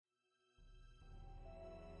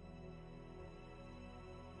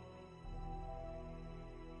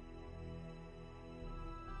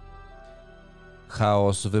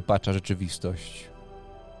Chaos wypacza rzeczywistość.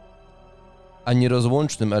 A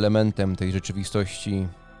nierozłącznym elementem tej rzeczywistości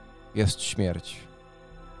jest śmierć.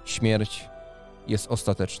 Śmierć jest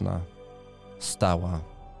ostateczna, stała,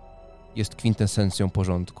 jest kwintesencją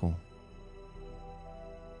porządku.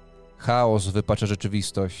 Chaos wypacza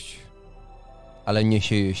rzeczywistość, ale nie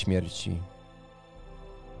sieje śmierci.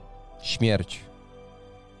 Śmierć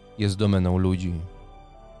jest domeną ludzi.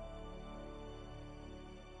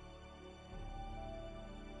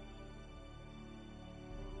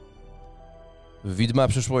 Widma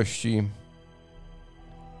Przeszłości,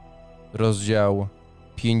 rozdział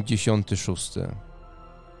 56.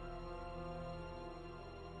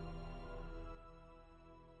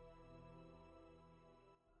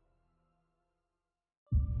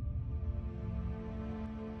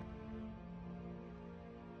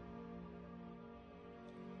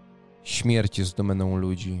 Śmierć jest domeną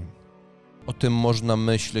ludzi. O tym można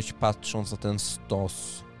myśleć, patrząc na ten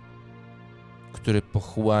stos, który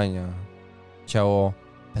pochłania ciało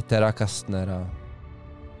Petera Kastnera,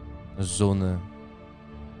 Zuny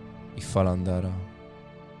i Falandara.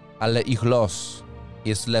 Ale ich los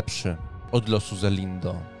jest lepszy od losu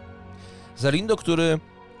Zelindo. Zelindo, który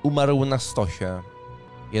umarł na stosie,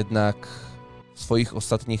 jednak w swoich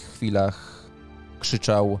ostatnich chwilach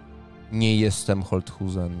krzyczał: nie jestem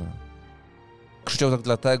Holthusen. Krzyczał tak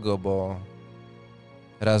dlatego, bo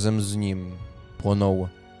razem z nim płonął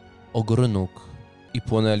Ogrnuk i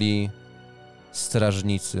płonęli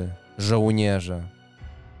strażnicy, żołnierze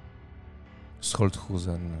z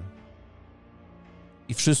Holthusen.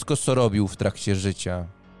 I wszystko, co robił w trakcie życia,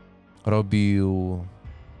 robił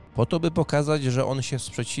po to, by pokazać, że on się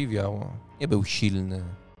sprzeciwiał. Nie był silny.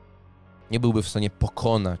 Nie byłby w stanie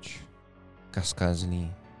pokonać Kaskazli,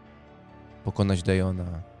 pokonać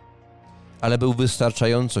Dajona. Ale był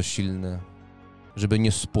wystarczająco silny, żeby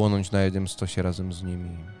nie spłonąć na jednym stosie razem z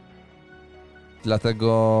nimi.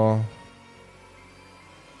 Dlatego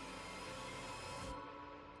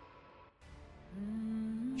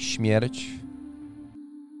śmierć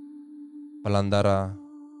Falandara,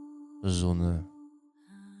 Zuny,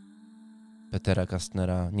 Petera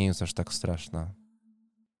Kastnera nie jest aż tak straszna.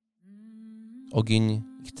 Ogień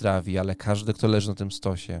ich trawi, ale każdy, kto leży na tym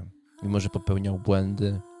stosie, mimo że popełniał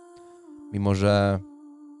błędy, mimo że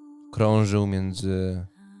krążył między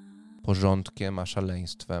porządkiem a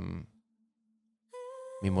szaleństwem,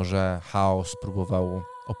 mimo że chaos próbował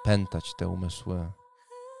opętać te umysły,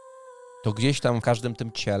 to gdzieś tam w każdym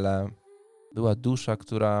tym ciele była dusza,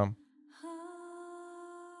 która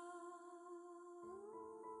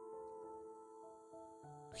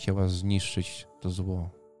chciała zniszczyć to zło.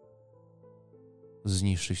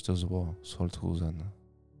 Zniszczyć to zło z Holthusen.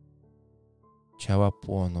 Ciała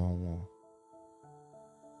płoną,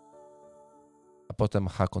 a potem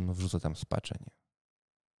Hakon wrzuca tam spaczeń.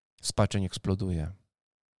 Spaczeń eksploduje.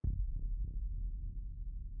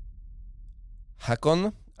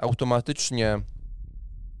 Hakon automatycznie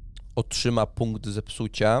otrzyma punkt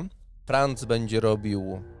zepsucia. Franz będzie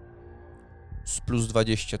robił z plus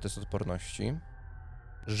 20 test odporności.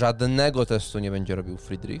 Żadnego testu nie będzie robił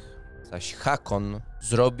Friedrich, zaś Hakon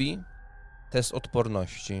zrobi test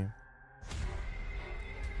odporności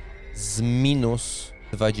z minus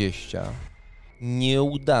 20.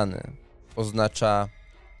 Nieudany oznacza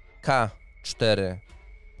K4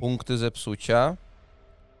 punkty zepsucia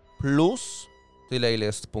plus tyle, ile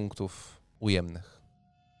jest punktów ujemnych.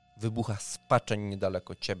 Wybucha spaczeń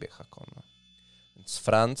niedaleko ciebie, Hakon. Więc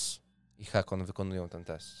Franz i Hakon wykonują ten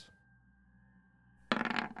test.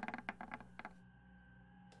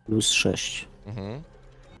 Plus 6.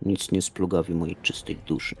 Nic nie splugawi mojej czystej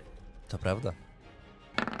duszy. To prawda.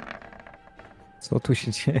 Co tu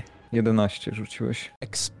się dzieje? 11 rzuciłeś.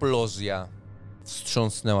 Eksplozja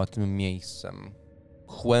wstrząsnęła tym miejscem.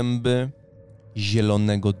 Kłęby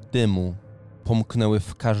zielonego dymu pomknęły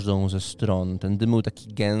w każdą ze stron. Ten dym był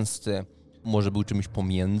taki gęsty, może był czymś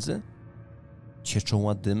pomiędzy cieczą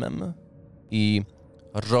a dymem i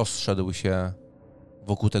rozszedł się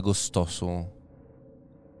wokół tego stosu.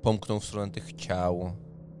 Pomknął w stronę tych ciał,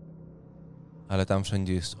 ale tam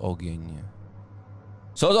wszędzie jest ogień.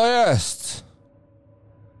 Co to jest?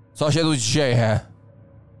 Co się tu dzieje?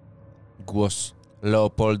 Głos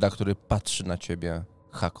Leopolda, który patrzy na ciebie,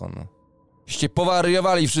 Hakon. Ście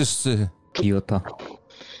powariowali wszyscy. Kiota.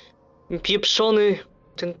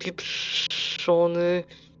 Ten pieprzony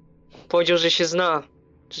powiedział, że się zna,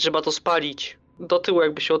 że trzeba to spalić. Do tyłu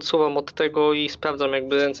jakby się odsuwam od tego i sprawdzam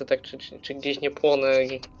jakby ręce tak, czy gdzieś nie płonę.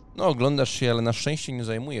 No, oglądasz się, ale na szczęście nie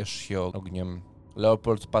zajmujesz się ogniem.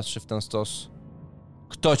 Leopold patrzy w ten stos.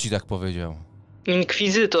 Kto ci tak powiedział?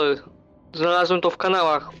 Inkwizytor. Znalazłem to w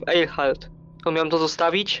kanałach w Eilhart. To miałem to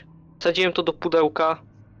zostawić? Wsadziłem to do pudełka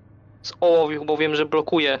z ołowiu, bo wiem, że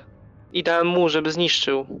blokuje. I dałem mu, żeby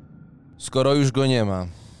zniszczył. Skoro już go nie ma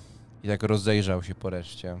i tak rozejrzał się po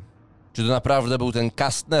reszcie, czy to naprawdę był ten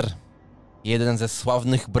Kastner? Jeden ze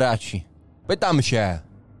sławnych braci. Pytam się,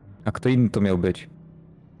 A kto inny to miał być?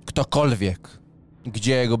 ktokolwiek,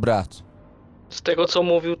 gdzie jego brat? Z tego co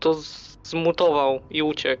mówił, to zmutował i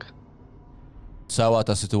uciekł. Cała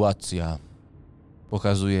ta sytuacja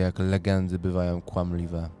pokazuje, jak legendy bywają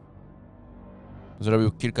kłamliwe.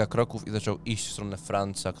 Zrobił kilka kroków i zaczął iść w stronę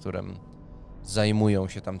Franca, którym zajmują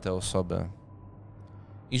się tam te osoby.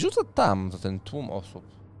 I rzuca tam, za ten tłum osób.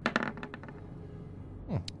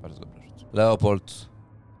 Bardzo dobrze rzuca. Leopold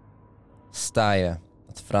staje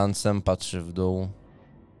nad Francem, patrzy w dół.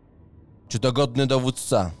 Czy to godny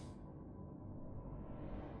dowódca?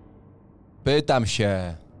 Pytam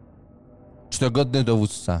się. Czy to godny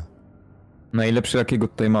dowódca? Najlepszy jakiego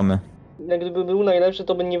tutaj mamy. Jak gdyby był najlepszy,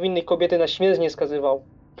 to by niewinnej kobiety na śmierć nie skazywał.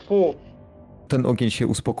 Fu. Ten ogień się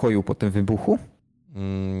uspokoił po tym wybuchu?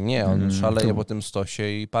 Nie, on szaleje to- po tym stosie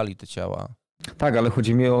i pali te ciała. Tak, ale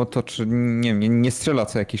chodzi mi o to, czy nie strzela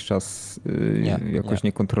co jakiś czas jakoś nie. Był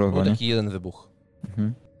niekontrolowanie. taki jeden wybuch.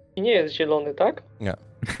 Mhm. I nie jest zielony, tak? Nie.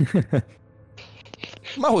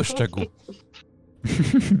 Mały szczegół.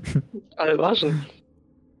 Ale ważny.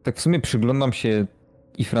 Tak w sumie przyglądam się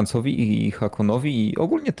i Francowi, i Hakonowi, i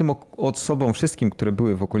ogólnie tym osobom wszystkim, które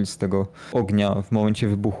były w okolicy tego ognia w momencie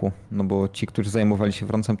wybuchu. No bo ci, którzy zajmowali się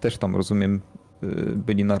Francem, też tam, rozumiem,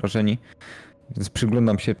 byli narażeni. Więc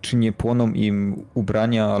przyglądam się, czy nie płoną im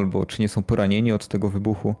ubrania, albo czy nie są poranieni od tego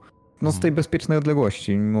wybuchu. No z tej bezpiecznej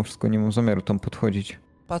odległości. Mimo wszystko nie mam zamiaru tam podchodzić.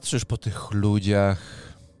 Patrzysz po tych ludziach,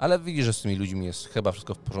 ale widzisz, że z tymi ludźmi jest chyba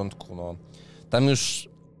wszystko w porządku. No. Tam już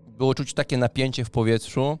było czuć takie napięcie w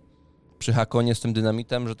powietrzu przy Hakonie z tym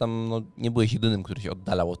dynamitem, że tam nie byłeś jedynym, który się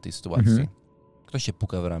oddalał od tej sytuacji. Ktoś się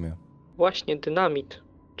puka w ramię. Właśnie, dynamit.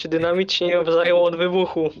 Czy dynamit się nie zajął od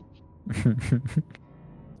wybuchu?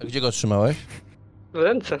 A gdzie go trzymałeś? W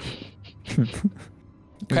ręce.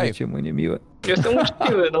 Hej. Życie mu niemiłe. Jestem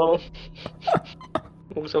uczciwy, no.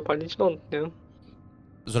 Mógł zapalić ląd, nie?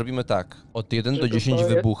 Zrobimy tak. Od 1 do Żeby 10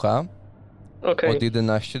 panie- wybucha, Okej. od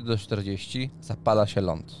 11 do 40 zapala się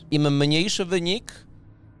ląd. Im mniejszy wynik,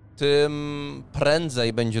 tym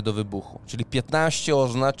prędzej będzie do wybuchu. Czyli 15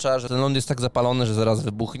 oznacza, że ten ląd jest tak zapalony, że zaraz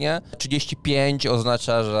wybuchnie. 35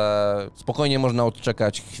 oznacza, że spokojnie można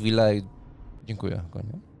odczekać chwilę i... Dziękuję,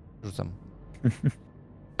 konie. Rzucam.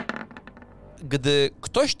 Gdy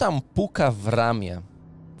ktoś tam puka w ramię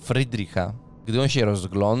Friedricha, gdy on się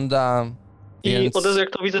rozgląda, I więc... od razu jak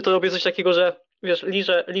to widzę, to robię coś takiego, że wiesz,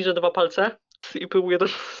 liżę 2 palce i próbuję to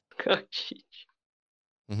skasić.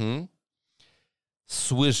 Mhm.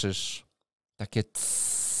 Słyszysz takie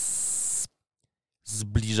tss,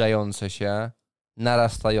 zbliżające się,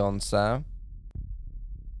 narastające.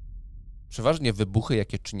 Przeważnie wybuchy,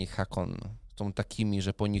 jakie czyni Hakon, są takimi,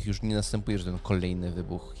 że po nich już nie następuje żaden kolejny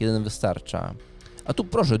wybuch. Jeden wystarcza. A tu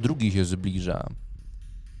proszę, drugi się zbliża.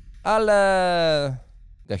 Ale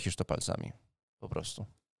gasisz to palcami. Po prostu.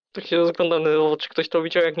 Tak się rozglądam, no, czy ktoś to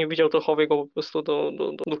widział, jak nie widział, to chowaj go po prostu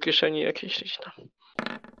do kieszeni jakiejś gdzieś tam.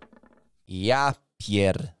 Ja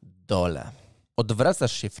pierdolę.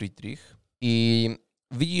 Odwracasz się, Friedrich, i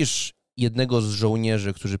widzisz jednego z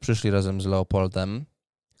żołnierzy, którzy przyszli razem z Leopoldem,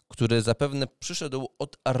 który zapewne przyszedł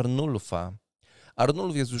od Arnulfa.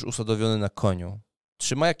 Arnulf jest już usadowiony na koniu.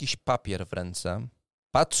 Trzyma jakiś papier w ręce.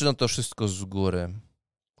 Patrzy na to wszystko z góry.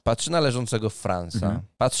 Patrzy na leżącego Franza.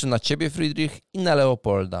 Patrzy na ciebie, Friedrich, i na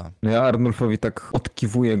Leopolda. No ja Arnulfowi tak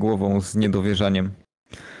odkiwuję głową z niedowierzaniem.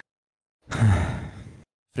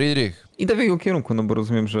 Friedrich. Idę w jego kierunku, no bo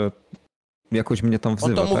rozumiem, że jakoś mnie tam On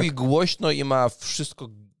wzywa, to tak? mówi głośno i ma wszystko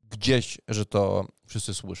gdzieś, że to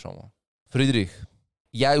wszyscy słyszą. Friedrich,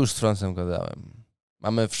 ja już z Francem gadałem.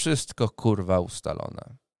 Mamy wszystko, kurwa,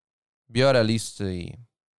 ustalone. Biorę listy i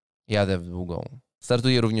jadę w długą.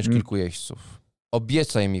 Startuje również kilku jeźdźców.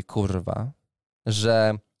 Obiecaj mi, kurwa,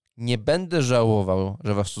 że nie będę żałował,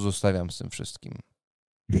 że was tu zostawiam z tym wszystkim.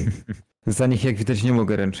 Za nich, jak widać, nie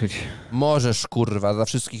mogę ręczyć. Możesz, kurwa, za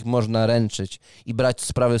wszystkich można ręczyć i brać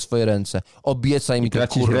sprawy w swoje ręce. Obiecaj mi to,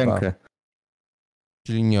 Tracić kurwa. rękę.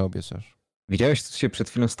 Czyli nie obiecasz. Widziałeś, co się przed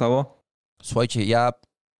chwilą stało? Słuchajcie,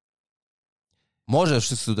 Może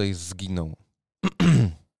wszyscy tutaj zginą.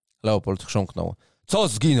 Leopold chrząknął. Co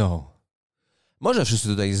zginął? Może wszyscy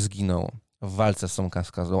tutaj zginą w walce z tą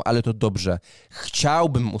kaskazą, ale to dobrze.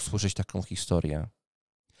 Chciałbym usłyszeć taką historię.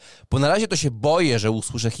 Bo na razie to się boję, że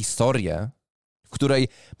usłyszę historię, w której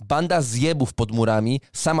banda zjebów pod murami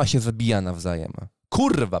sama się zabija nawzajem.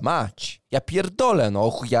 Kurwa mać! Ja pierdolę, no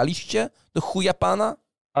ochujaliście do chuja pana?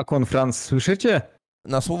 Akon Franz, słyszycie?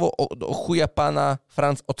 Na słowo o chuja pana,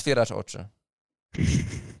 Franz, otwierasz oczy.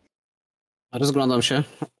 Rozglądam się.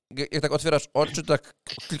 Jak tak otwierasz oczy, tak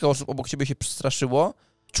kilka osób obok ciebie się przestraszyło.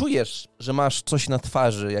 Czujesz, że masz coś na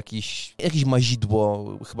twarzy, jakieś mazidło,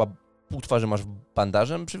 chyba pół twarzy masz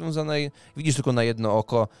bandażem przywiązanej. Widzisz tylko na jedno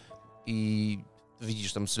oko i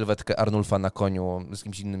widzisz tam sylwetkę Arnulfa na koniu z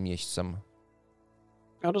jakimś innym miejscem.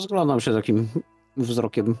 Ja rozglądam się takim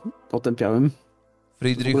wzrokiem potępiałym.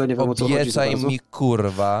 Friedrich, nie wiem, o co chodzi obiecaj za bardzo. mi,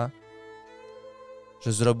 kurwa,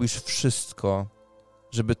 że zrobisz wszystko,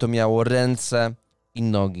 żeby to miało ręce i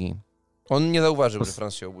nogi. On nie zauważył, że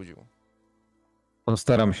Franz się obudził.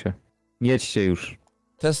 Postaram się. Jedźcie już.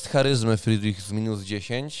 Test charyzmy, Friedrich, z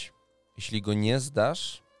 -10. Jeśli go nie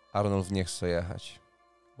zdasz, Arnold nie chce jechać.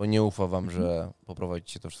 Bo nie ufa wam, że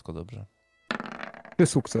poprowadzicie to wszystko dobrze. 3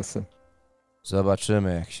 sukcesy.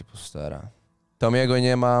 Zobaczymy, jak się postara. Tomiego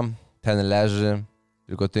nie ma, ten leży.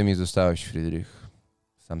 Tylko ty mi zostałeś, Friedrich.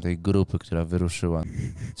 Z tamtej grupy, która wyruszyła.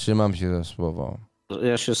 Trzymam się za słowo.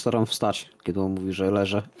 Ja się staram wstać, kiedy on mówi, że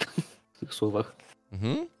leżę w tych słowach.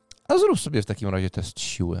 Mhm. A zrób sobie w takim razie test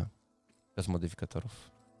siły. Bez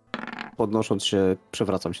modyfikatorów. Podnosząc się,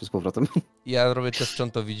 przewracam się z powrotem. Ja robię test, czy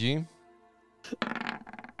on to widzi.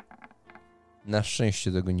 Na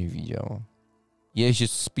szczęście tego nie widział.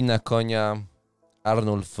 Jeździec spina konia,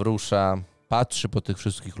 Arnulf rusza, patrzy po tych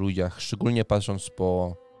wszystkich ludziach, szczególnie patrząc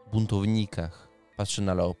po buntownikach. Patrzy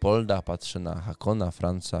na Leopolda, patrzy na Hakona,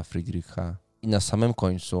 Franza, Friedricha i na samym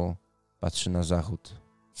końcu patrzy na zachód,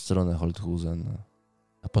 w stronę Holthusen.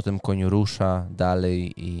 A potem koń rusza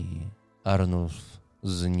dalej i Arnulf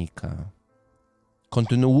znika.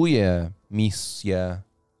 Kontynuuje misję,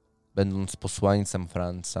 będąc posłańcem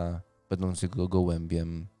Franza, będąc jego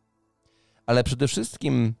gołębiem. Ale przede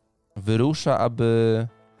wszystkim wyrusza, aby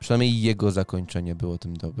przynajmniej jego zakończenie było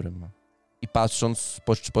tym dobrym. I patrząc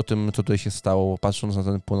po tym, co tutaj się stało, patrząc na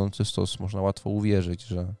ten płonący stos, można łatwo uwierzyć,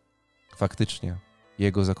 że faktycznie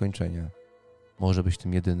jego zakończenie może być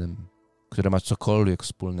tym jedynym, które ma cokolwiek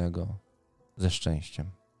wspólnego ze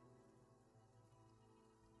szczęściem.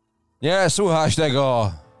 Nie słuchać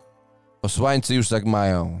tego! Posłańcy już tak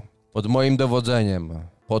mają. Pod moim dowodzeniem,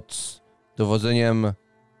 pod dowodzeniem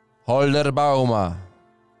Holderbauma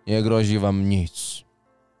nie grozi wam nic.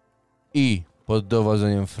 I pod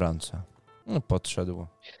dowodzeniem Franza. No, podszedł.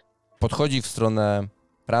 Podchodzi w stronę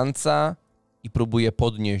Franza i próbuje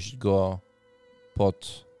podnieść go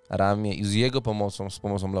pod ramię i z jego pomocą, z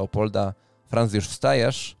pomocą Leopolda, Franz, już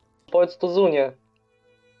wstajesz. Powiedz to Zunie,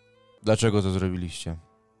 Dlaczego to zrobiliście?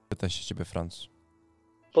 Pyta się ciebie Franz.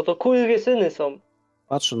 bo to kurwie syny są.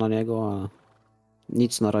 Patrzę na niego, a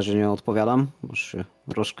nic na razie nie odpowiadam. Aż się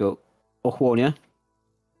troszkę ochłonie.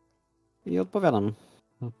 I odpowiadam.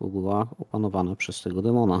 Była opanowana przez tego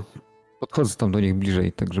demona. Podchodzę tam do nich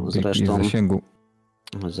bliżej, tak żeby byli Zresztą- w zasięgu.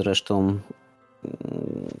 Zresztą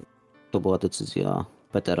to była decyzja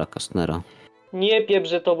Petera Kastnera. Nie pieprz,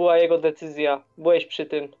 że to była jego decyzja. Byłeś przy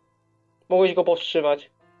tym. Mogłeś go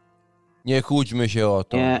powstrzymać. Nie kłóćmy się o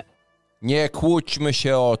to. Nie, Nie kłóćmy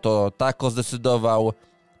się o to. Tak zdecydował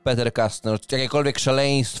Peter Kastner. Jakiekolwiek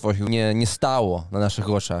szaleństwo się nie stało na naszych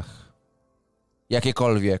oczach.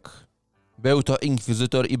 Jakiekolwiek. Był to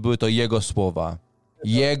inkwizytor i były to jego słowa.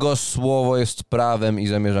 Jego słowo jest prawem i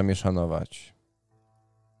zamierzam je szanować.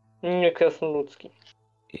 Nie krasnoludzki.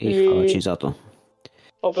 i chwała ci za to.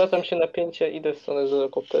 Obracam się na pięcie, idę w stronę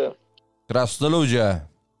żyrokoptera. Krasnoludzie!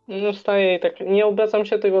 No wstaję i tak, nie obracam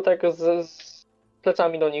się, tylko tak z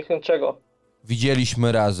plecami do nich. Czego?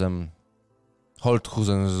 Widzieliśmy razem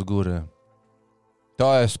Holthusen z góry.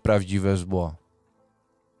 To jest prawdziwe zło.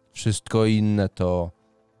 Wszystko inne to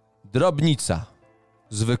drobnica.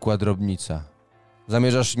 Zwykła drobnica.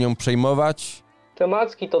 Zamierzasz nią przejmować? Te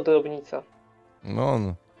macki to drobnica. No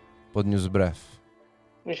on podniósł brew.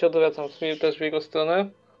 I się odwracam też w jego stronę.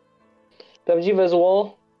 Prawdziwe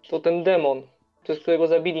zło to ten demon, przez którego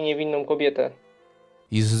zabili niewinną kobietę.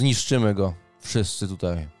 I zniszczymy go. Wszyscy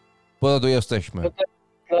tutaj. Po to tu jesteśmy.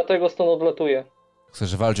 Dlatego stąd odlatuję.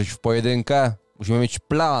 Chcesz walczyć w pojedynkę? Musimy mieć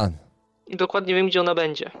plan. I dokładnie wiem, gdzie ona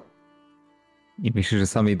będzie. I myślisz, że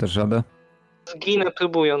sam jej dasz radę? Zginę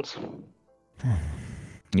próbując.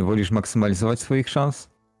 Nie wolisz maksymalizować swoich szans?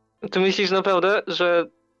 Ty myślisz naprawdę, że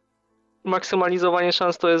maksymalizowanie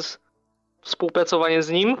szans to jest współpracowanie z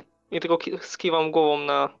nim? I tylko skiwam głową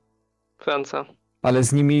na Franca. Ale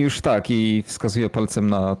z nimi już tak i wskazuję palcem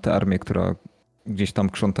na tę armię, która gdzieś tam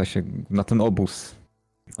krząta się na ten obóz.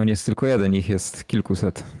 On jest tylko jeden, ich jest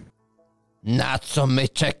kilkuset. Na co my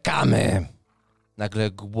czekamy?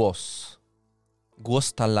 Nagle głos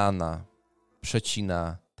Talana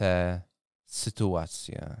przecina tę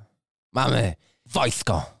sytuację. Mamy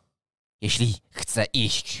Wojsko, jeśli chce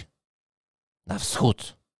iść na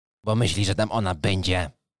wschód, bo myśli, że tam ona będzie,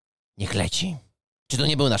 niech leci. Czy to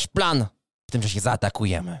nie był nasz plan? W tym czasie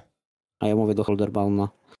zaatakujemy. A ja mówię do Holderbauma,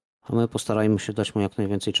 a my postarajmy się dać mu jak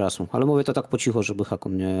najwięcej czasu. Ale mówię to tak po cichu, żeby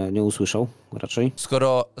Hakon nie usłyszał raczej.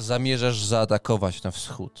 Skoro zamierzasz zaatakować na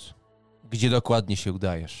wschód, gdzie dokładnie się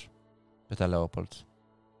udajesz? Pyta Leopold.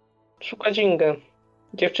 Szukać Ingę.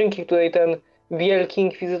 Dziewczynki, której ten wielki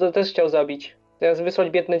inkwizytor też chciał zabić. Teraz wysłać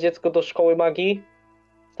biedne dziecko do szkoły magii,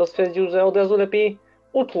 to stwierdził, że od razu lepiej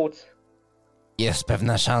utłuc. Jest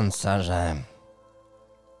pewna szansa, że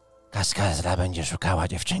Kaskazra będzie szukała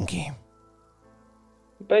dziewczynki.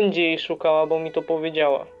 Będzie jej szukała, bo mi to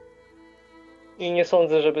powiedziała. I nie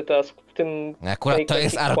sądzę, żeby teraz w tym... Akurat to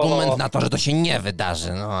jest argument na to, że to się nie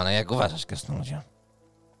wydarzy. No, ale jak uważasz, Krasnoludzie?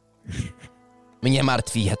 Mnie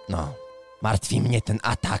martwi jedno. Martwi mnie ten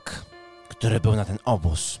atak, który był na ten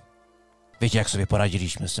obóz. Wiecie, jak sobie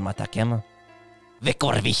poradziliśmy z tym atakiem?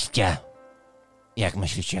 Wykurwiście! Jak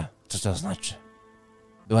myślicie, co to znaczy?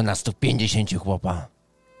 Było nas tu 50 chłopa.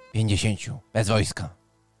 50, bez wojska.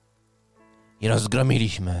 I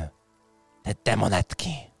rozgromiliśmy te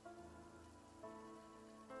demonetki.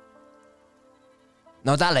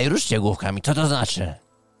 No dalej, ruszcie główkami, co to znaczy?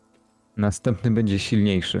 Następny będzie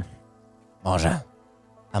silniejszy. Może.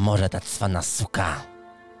 A może ta cwana suka?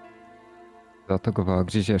 Zaatakowała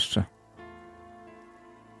gdzieś jeszcze.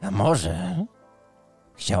 A może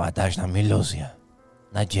chciała dać nam iluzję,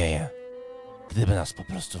 nadzieję, gdyby nas po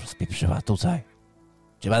prostu rozpieprzyła tutaj.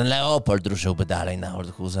 Czy pan Leopold ruszyłby dalej na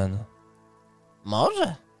Holthusen?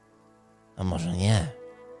 Może. A może nie.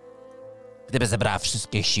 Gdyby zebrała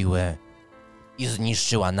wszystkie siły i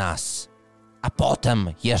zniszczyła nas, a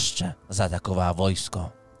potem jeszcze zaatakowała wojsko,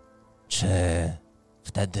 czy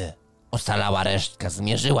wtedy ocalała resztka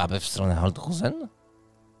zmierzyłaby w stronę Holthusen?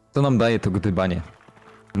 Co nam daje to gdybanie?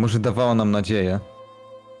 Może dawała nam nadzieję.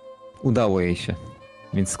 Udało jej się.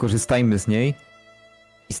 Więc skorzystajmy z niej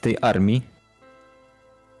i z tej armii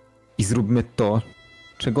i zróbmy to,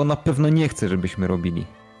 czego na pewno nie chce, żebyśmy robili.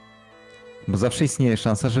 Bo zawsze istnieje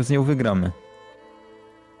szansa, że z nią wygramy.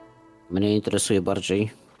 Mnie interesuje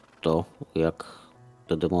bardziej to, jak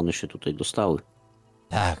te demony się tutaj dostały.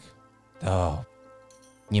 Tak, to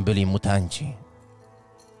nie byli mutanci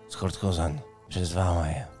z Holthusen. Przyzwała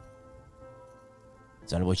je.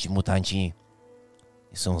 Albo ci mutanci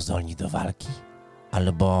nie są zdolni do walki,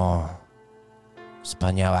 albo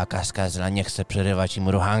wspaniała Kaskazra nie chce przerywać im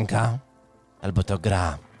ruchanka, albo to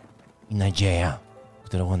gra i nadzieja,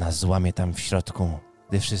 którą ona złamie tam w środku,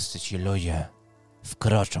 gdy wszyscy ci ludzie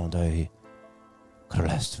wkroczą do jej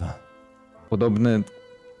królestwa. Podobne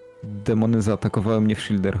demony zaatakowały mnie w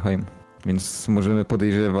Schilderheim, więc możemy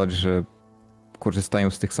podejrzewać, że korzystają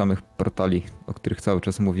z tych samych portali, o których cały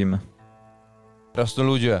czas mówimy.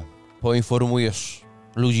 Krasnoludzie, poinformujesz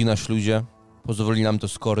ludzi na śludzie, pozwoli nam to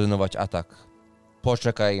skoordynować atak.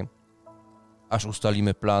 Poczekaj, aż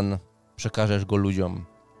ustalimy plan, przekażesz go ludziom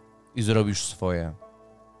i zrobisz swoje.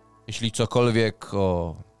 Jeśli cokolwiek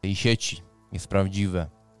o tej sieci jest prawdziwe,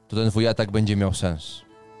 to ten twój atak będzie miał sens.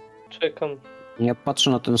 Czekam. Ja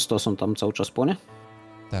patrzę na ten stos, on tam cały czas płonie?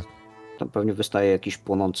 Tak. Tam pewnie wystaje jakiś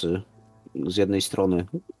płonący z jednej strony,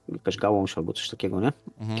 jakaś gałąź albo coś takiego, nie?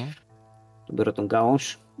 Mhm. To biorę tą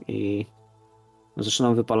gałąź i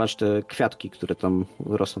zaczynam wypalać te kwiatki, które tam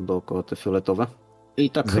rosną dookoła, te fioletowe. I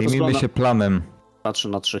tak Zajmijmy się planem. patrzę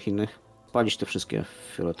na 3 innych. Palić te wszystkie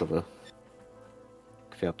fioletowe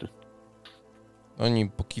kwiaty. Oni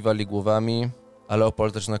pokiwali głowami, a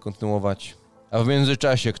Leopold zaczyna kontynuować. A w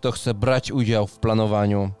międzyczasie, kto chce brać udział w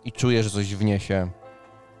planowaniu i czuje, że coś wniesie,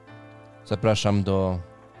 zapraszam do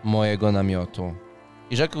mojego namiotu.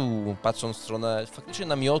 I rzekł, patrząc w stronę faktycznie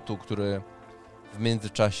namiotu, który w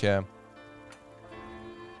międzyczasie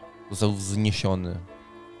został wzniesiony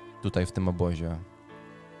tutaj w tym obozie.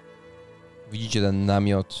 Widzicie ten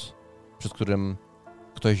namiot, przed którym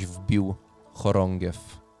ktoś wbił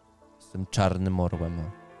chorągiew z tym czarnym orłem.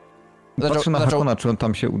 Patrzę na Hakona, czy on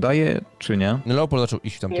tam się udaje, czy nie. Leopold zaczął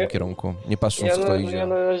iść w tamtym kierunku, nie patrząc, kto idzie. Ja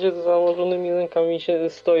na razie z założonymi rękami się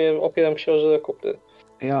stoję, opieram się o żyrokopter.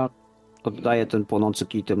 Ja oddaję ten płonący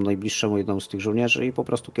kij temu najbliższemu jednemu z tych żołnierzy i po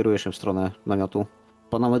prostu kieruję się w stronę namiotu.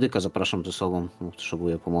 Pana medyka zapraszam ze sobą, bo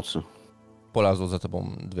potrzebuję pomocy. Polazło za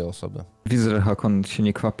tobą 2 osoby. Widzę, że Hakon się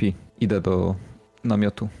nie kwapi. Idę do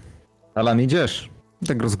namiotu. Alan, idziesz?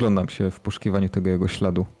 Tak rozglądam się w poszukiwaniu tego jego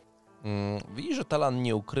śladu. Widzisz, że Talan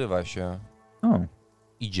nie ukrywa się. O,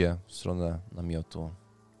 Idzie w stronę namiotu.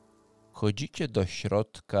 Wchodzicie do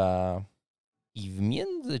środka i w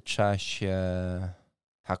międzyczasie...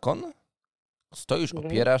 Hakon? Stoisz,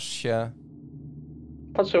 opierasz się.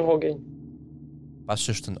 Patrzę w ogień.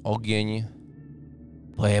 Patrzysz w ten ogień.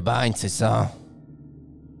 Pojebańcy, co?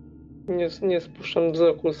 Nie spuszczam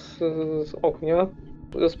wzroku z ognia.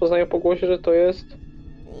 Rozpoznaję po głosie, że to jest...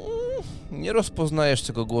 Nie rozpoznajesz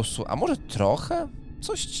tego głosu, a może trochę?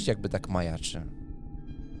 Coś ci jakby tak majaczy.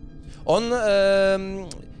 On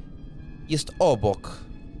jest obok.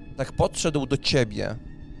 Tak podszedł do ciebie.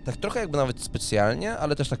 Tak trochę jakby nawet specjalnie,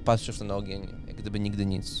 ale też tak patrzy w ten ogień, jak gdyby nigdy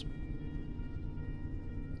nic.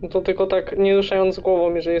 No to tylko tak, nie ruszając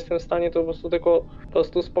głową, jeżeli jestem w stanie, to po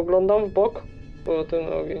prostu spoglądam w bok po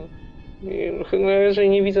ten ogień. No jeżeli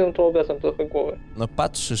nie widzę, no to obracam trochę głowę. No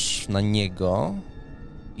patrzysz na niego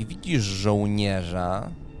i widzisz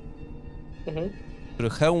żołnierza, który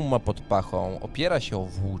hełm ma pod pachą, opiera się o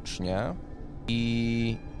włócznie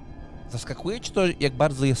i zaskakuje cię to, jak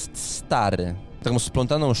bardzo jest stary. Taką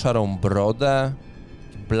splątaną szarą brodę,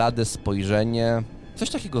 blade spojrzenie, coś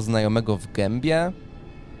takiego znajomego w gębie,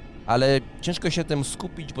 ale ciężko się tym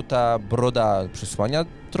skupić, bo ta broda przysłania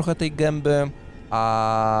trochę tej gęby,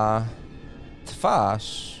 a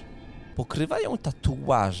twarz pokrywają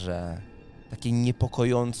tatuaże, takie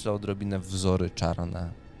niepokojące odrobinę wzory czarne.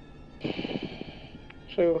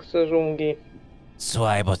 Czego chcesz, żungi?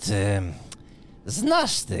 Słuchaj, bo ty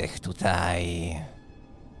znasz tych tutaj,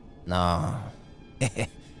 no,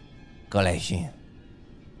 kolesi,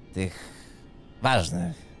 tych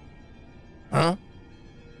ważnych.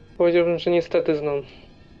 Powiedziałbym, że niestety znam.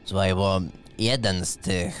 Słuchaj, bo jeden z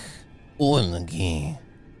tych ungi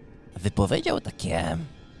wypowiedział takie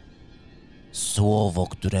słowo,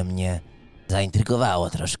 które mnie zaintrygowało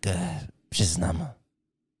troszkę, przyznam.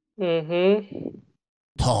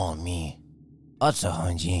 Tomi. O co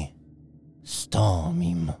chodzi z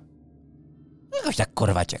Tomim? Jakoś tak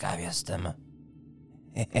kurwa ciekaw jestem.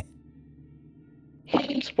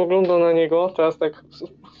 Spoglądam na niego, teraz tak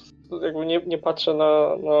jakby nie patrzę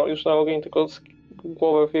już na ogień, tylko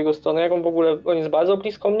głowę w jego stronę. Jak on jest bardzo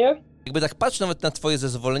blisko mnie? Jakby tak patrz nawet na twoje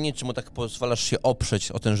zezwolenie, czy mu tak pozwalasz się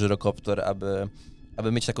oprzeć o ten żyrokopter,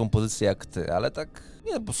 aby mieć taką pozycję jak ty, ale tak,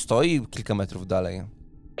 nie, bo stoi kilka metrów dalej.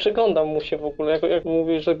 Przyglądam mu się w ogóle, jak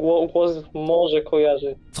mówi, że głos może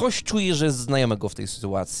kojarzy. Coś czujesz, że jest znajomego w tej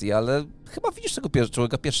sytuacji, ale chyba widzisz tego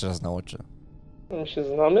człowieka pierwszy raz na oczy. My się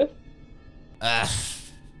znamy?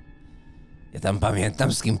 Ja tam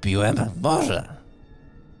pamiętam, z kim piłem. Boże.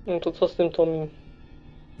 No to co z tym Tomim?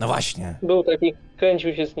 No właśnie. Był taki,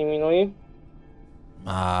 kręcił się z nimi, no i?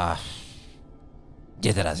 A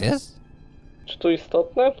gdzie teraz jest? Czy to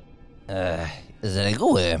istotne? Z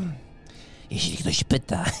reguły, jeśli ktoś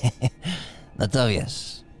pyta, no to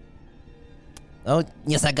wiesz. No,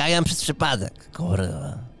 nie zagajam przez przypadek,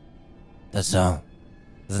 kurwa. To co?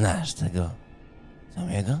 Znasz tego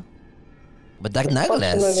samego? Bo tak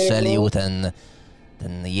nagle strzelił ten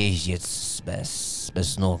jeździec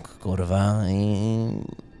bez nóg, kurwa, i...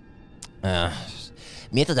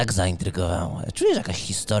 mnie to tak zaintrygowało. Czuję, że jakaś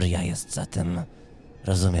historia jest za tym.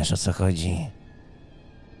 Rozumiesz, o co chodzi?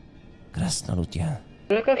 Krasnoludzie.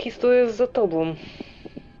 Jaka historia jest za tobą?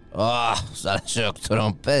 O, zależy, o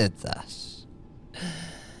którą pytasz.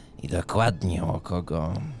 I dokładnie o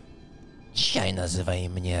kogo. Dzisiaj nazywaj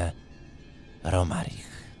mnie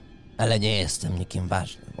Romarich. Ale nie jestem nikim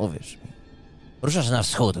ważnym, uwierz mi. Ruszasz na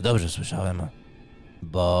wschód, dobrze słyszałem.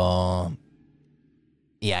 Bo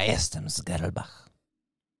ja jestem z Gerlbach.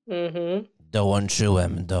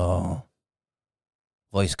 Dołączyłem do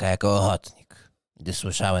wojska jako ochotnik, gdy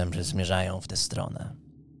słyszałem, że zmierzają w tę stronę.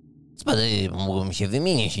 Spady, mógłbym się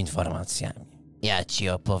wymienić informacjami. Ja ci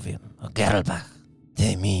opowiem o Gerlbach.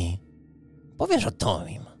 Ty mi powiesz o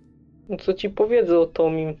Tomim. No co ci powiedzę o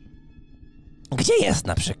Tomim? Gdzie jest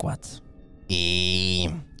na przykład? I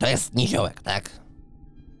to jest niziołek, tak?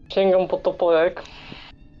 Sięgam po toporek.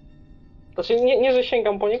 Znaczy nie że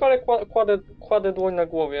sięgam po niego, ale kładę dłoń na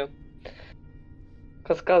głowie.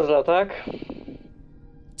 Kaskazla, tak?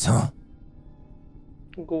 Co?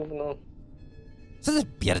 Gówno. Co ty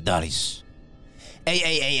pierdolisz?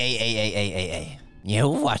 Ej. Nie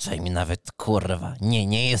uwłaczaj mi nawet, kurwa.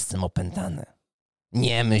 Nie jestem opętany.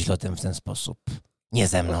 Nie myśl o tym w ten sposób. Nie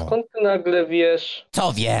ze mną. Skąd ty nagle wiesz?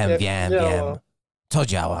 Co wiem. Co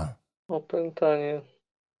działa? Opętanie.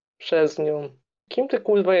 Przez nią. Kim ty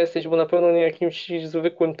kurwa jesteś, bo na pewno nie jakimś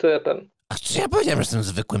zwykłym trepem. A czy ja powiedziałem, że jestem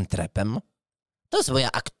zwykłym trepem? To jest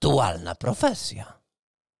moja aktualna profesja.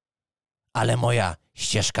 Ale moja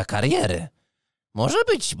ścieżka kariery może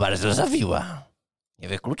być bardzo zawiła. Nie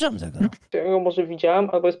wykluczam tego. Ja go może widziałem,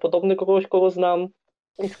 albo jest podobny kogoś, kogo znam.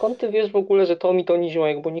 I skąd ty wiesz w ogóle, że Tomi to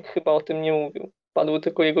niziołek, bo nikt chyba o tym nie mówił. Padło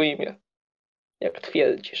tylko jego imię. Jak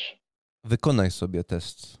twierdzisz. Wykonaj sobie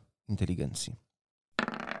test inteligencji.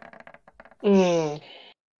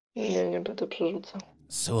 Nie będę przerzucał.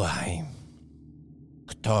 Słuchaj,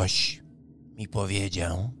 ktoś mi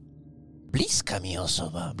powiedział, bliska mi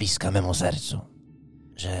osoba, bliska memu sercu,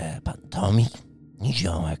 że pan Tomik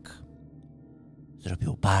Niziołek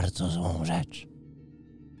zrobił bardzo złą rzecz.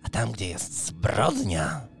 A tam, gdzie jest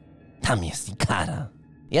zbrodnia, tam jest i kara.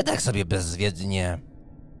 Ja tak sobie bezwiednie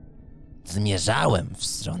zmierzałem w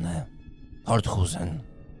stronę Holthusen,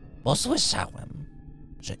 bo słyszałem,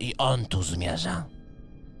 że i on tu zmierza.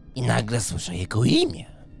 I nagle słyszę jego imię.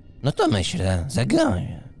 No to myślę,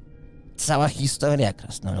 zagramy. Cała historia,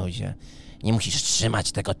 krasnoludzie. Nie musisz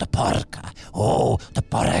trzymać tego toporka. O,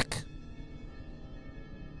 toporek.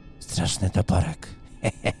 Straszny toporek.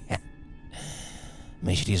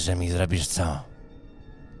 Myślisz, że mi zrobisz co?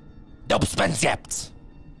 Dubspensjept!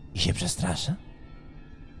 I się przestraszę?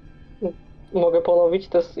 Mogę ponowić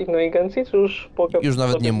test inteligencji, czy już mogę... Już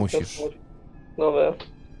nawet sobie nie musisz. Dobra.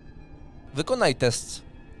 Wykonaj test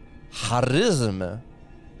charyzmy.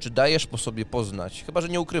 Czy dajesz po sobie poznać? Chyba, że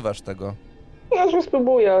nie ukrywasz tego. Ja się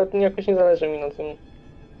spróbuję, ale jakoś nie zależy mi na tym.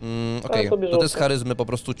 Okej, sobie to test rzucę. charyzmy po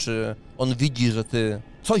prostu, czy on widzi, że ty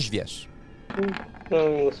coś wiesz. No,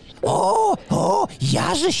 -4. O,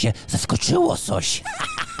 jarzy się, zaskoczyło coś.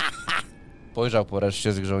 Spojrzał po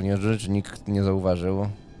reszcie z żołnierzy, czy nikt nie zauważył,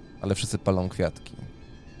 ale wszyscy palą kwiatki.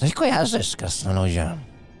 Coś kojarzysz, krasnoludzie?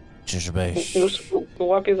 Czyżbyś... Już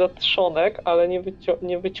łapię za trzonek, ale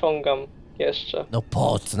nie wyciągam jeszcze. No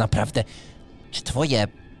po co, naprawdę? Czy twoje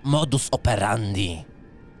modus operandi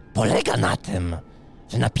polega na tym,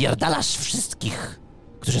 że napierdalasz wszystkich,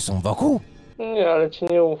 którzy są wokół? Nie, ale ci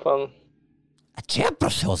nie ufam. A czy ja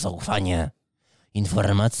proszę o zaufanie?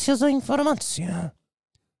 Informacja za informację.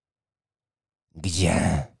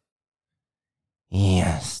 Gdzie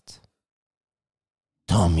jest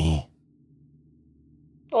Tommy?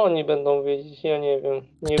 Oni będą wiedzieć, ja nie wiem.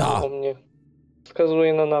 Nie Kto? było mnie.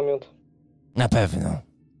 Wskazuję na namiot. Na pewno.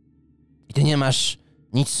 I ty nie masz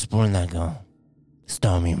nic wspólnego z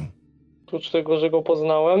Tomim. Oprócz tego, że go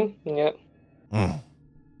poznałem? Nie.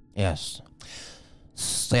 Jasne.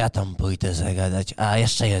 To ja tam pójdę zagadać. A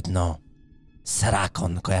jeszcze jedno.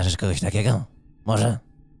 Srakon. Kojarzysz kogoś takiego? Może?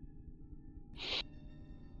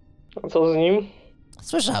 A co z nim?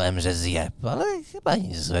 Słyszałem, że zjeb, ale chyba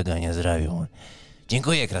nic złego nie zrobił.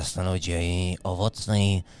 Dziękuję, krasnoludzie, i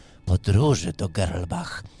owocnej podróży do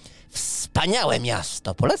Gerlbach. Wspaniałe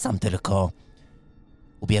miasto. Polecam tylko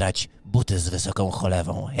ubierać buty z wysoką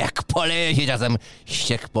cholewą. Jak poleje się czasem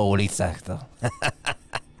ściek po ulicach, to...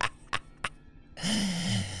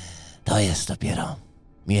 To jest dopiero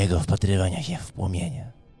miłego wpatrywania się w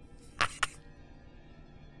płomienie.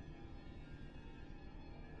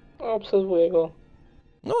 Obserwuję go.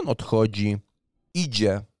 No on odchodzi,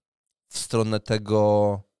 idzie w stronę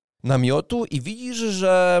tego namiotu i widzisz,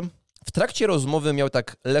 że w trakcie rozmowy miał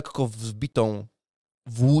tak lekko wbitą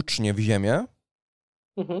włócznię w ziemię.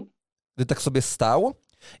 Gdy tak sobie stał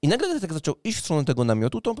i nagle gdy tak zaczął iść w stronę tego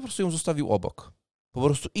namiotu, to on po prostu ją zostawił obok. Po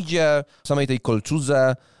prostu idzie w samej tej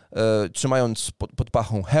kolczudze, trzymając pod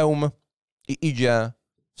pachą hełm i idzie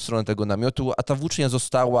w stronę tego namiotu, a ta włócznia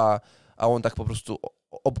została, a on tak po prostu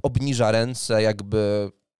obniża ręce,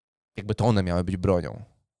 jakby to one miały być bronią.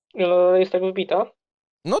 Jest tak wbita.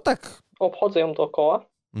 No tak. Obchodzę ją dookoła.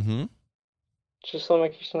 Mhm. Czy są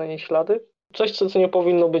jakieś na niej ślady? Coś, co nie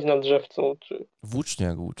powinno być na drzewcu. Czy... Włócznia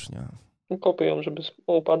jak włócznia. Kopię ją, żeby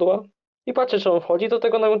upadła. I patrzę, czy on wchodzi do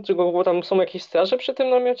tego namiotu, czy bo tam są jakieś straże przy tym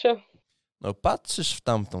namiocie. No patrzysz w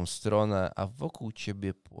tamtą stronę, a wokół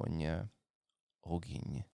ciebie płonie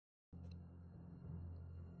ogień.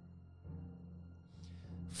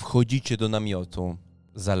 Wchodzicie do namiotu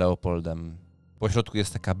za Leopoldem. Po środku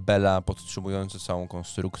jest taka bela podtrzymująca całą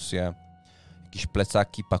konstrukcję. Jakieś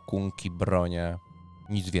plecaki, pakunki, bronie.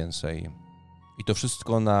 Nic więcej. I to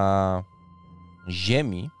wszystko na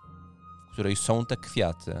ziemi, w której są te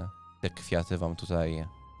kwiaty. Te kwiaty wam tutaj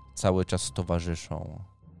cały czas towarzyszą.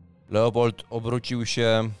 Leopold obrócił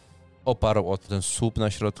się, oparł o ten słup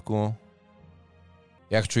na środku.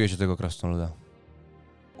 Jak czujecie tego krasnoluda?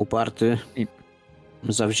 Uparty i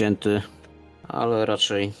zawzięty, ale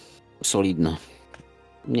raczej solidny.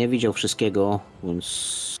 Nie widział wszystkiego,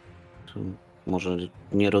 więc może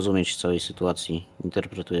nie rozumieć całej sytuacji.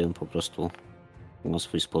 Interpretuję ją po prostu na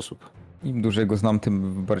swój sposób. Im dłużej go znam,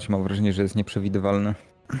 tym bardziej mam wrażenie, że jest nieprzewidywalny.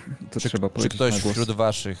 To trzeba Czy powiedzieć ktoś na głos. wśród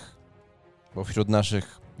waszych, bo wśród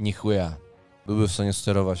naszych nichłyja, byłby w stanie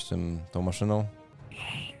sterować tą maszyną?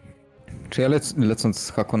 Czy ja lecąc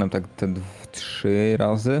z Hakonem tak te 3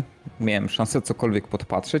 razy miałem szansę cokolwiek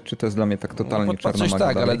podpatrzeć, czy to jest dla mnie tak totalnie czarna Coś magia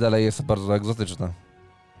tak, dalej? ale dalej jest bardzo egzotyczne.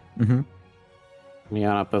 Mhm.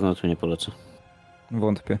 Ja na pewno tu nie polecę.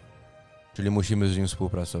 Wątpię. Czyli musimy z nim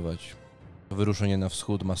współpracować. Wyruszenie na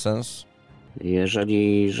wschód ma sens?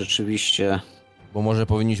 Jeżeli rzeczywiście... Bo może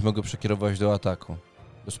powinniśmy go przekierować do ataku.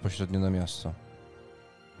 Bezpośrednio na miasto.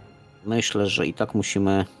 Myślę, że i tak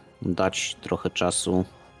musimy dać trochę czasu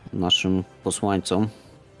naszym posłańcom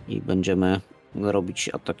i będziemy robić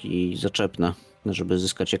ataki zaczepne, żeby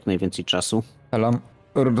zyskać jak najwięcej czasu. Talan,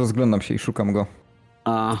 rozglądam się i szukam go.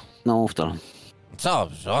 A, no mów to. Co?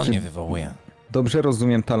 Że on mnie wywołuje. Dobrze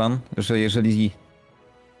rozumiem, Talan, że jeżeli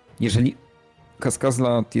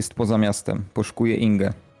Kaskazlat jest poza miastem, poszukuje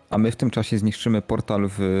Ingę, a my w tym czasie zniszczymy portal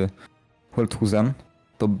w Holthusen,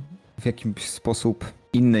 to w jakiś sposób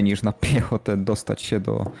inny niż na piechotę dostać się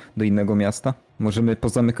do innego miasta? Możemy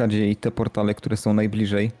pozamykać jej te portale, które są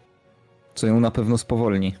najbliżej, co ją na pewno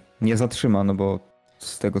spowolni. Nie zatrzyma, no bo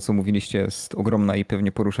z tego, co mówiliście, jest ogromna i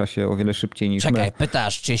pewnie porusza się o wiele szybciej niż Czekaj, my.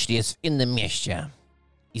 pytasz, czy jeśli jest w innym mieście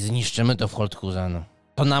i zniszczymy to w Holthusen,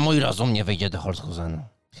 to na mój rozum nie wyjdzie do Holthusen.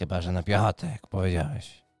 Chyba że na piechotę, jak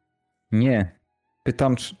powiedziałeś. Nie.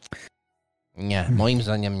 Pytam, czy... Nie, moim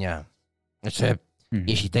zdaniem nie. Znaczy,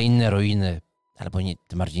 jeśli te inne ruiny, albo nie,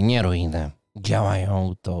 tym bardziej nie ruiny,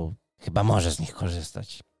 działają, to chyba może z nich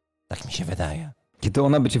korzystać. Tak mi się wydaje. Kiedy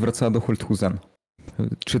ona będzie wracała do Holthusen,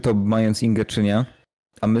 czy to mając Ingę, czy nie,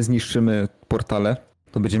 a my zniszczymy portale,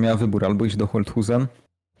 to będzie miała wybór albo iść do Holthusen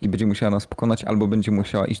i będzie musiała nas pokonać, albo będzie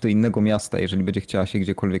musiała iść do innego miasta, jeżeli będzie chciała się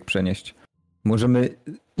gdziekolwiek przenieść. Możemy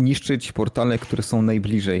niszczyć portale, które są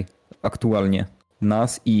najbliżej aktualnie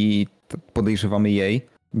nas i podejrzewamy jej,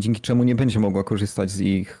 dzięki czemu nie będzie mogła korzystać z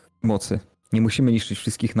ich mocy. Nie musimy niszczyć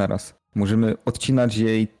wszystkich naraz. Możemy odcinać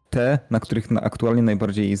jej te, na których aktualnie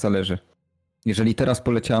najbardziej jej zależy. Jeżeli teraz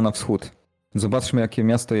poleciała na wschód, zobaczmy, jakie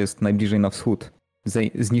miasto jest najbliżej na wschód.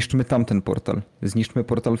 Zniszczmy tamten portal. Zniszczmy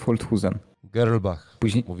portal w Holthusen. Gerlbach,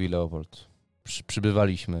 Później... mówi Leopold.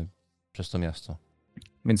 Przybywaliśmy przez to miasto.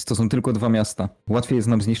 Więc to są tylko 2 miasta. Łatwiej jest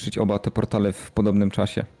nam zniszczyć oba te portale w podobnym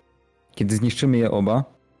czasie. Kiedy zniszczymy je oba,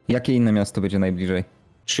 jakie inne miasto będzie najbliżej?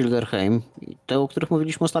 Schilderheim, te, o których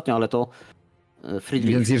mówiliśmy ostatnio, ale to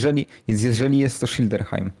Friedrich. Więc jeżeli jest to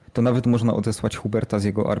Schilderheim, to nawet można odesłać Huberta z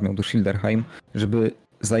jego armią do Schilderheim, żeby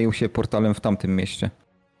zajął się portalem w tamtym mieście.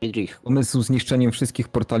 Friedrich. Pomysł z zniszczeniem wszystkich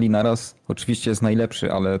portali naraz oczywiście jest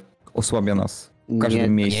najlepszy, ale osłabia nas w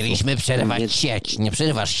każdym miejscu. Mieliśmy przerwać sieć. Nie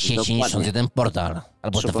przerywasz sieci Dokładnie. niszcząc jeden portal.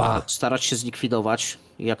 Albo Trzeba 2. starać się zlikwidować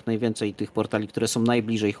jak najwięcej tych portali, które są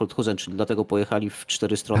najbliżej Holthusen, czyli dlatego pojechali w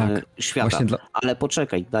 4 strony Tak, świata. Ale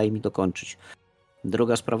poczekaj, daj mi dokończyć.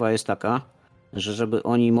 Druga sprawa jest taka, że żeby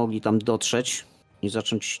oni mogli tam dotrzeć i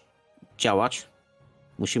zacząć działać,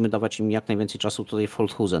 musimy dawać im jak najwięcej czasu tutaj w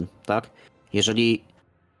Holthusen, tak? Jeżeli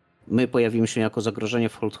my pojawimy się jako zagrożenie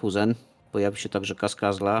w Holthusen, pojawi się także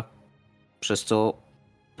Kaskazla, przez co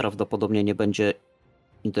prawdopodobnie nie będzie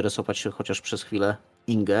interesować się chociaż przez chwilę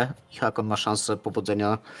Ingę i Hakon ma szansę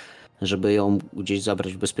powodzenia, żeby ją gdzieś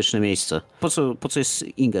zabrać w bezpieczne miejsce. Po co jest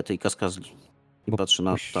Ingę tej Kaskazli? I patrzę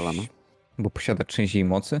na Talana. Bo posiada część jej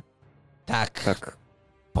mocy? Tak.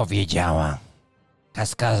 Powiedziała.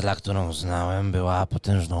 Kaskazla, którą znałem, była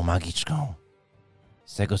potężną magiczką.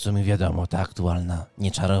 Z tego, co mi wiadomo, ta aktualna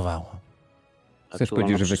nie czarowała. Chcesz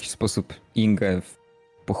powiedzieć, że w jakiś sposób Ingę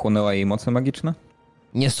pochłonęła jej moce magiczne?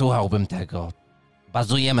 Nie słuchałbym tego.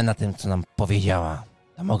 Bazujemy na tym, co nam powiedziała.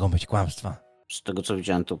 To mogą być kłamstwa. Z tego co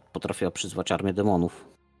widziałem, to potrafiła przyzwać armię demonów.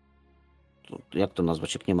 To jak to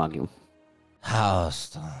nazwać, jak nie magią? Chaos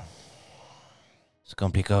to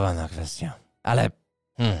skomplikowana kwestia. Ale,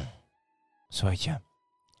 słuchajcie,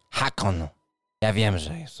 Hakon. Ja wiem,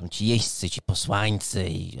 że są ci jeźdźcy, ci posłańcy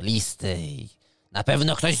i listy i na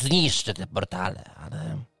pewno ktoś zniszczy te portale,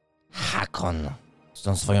 ale Hakon z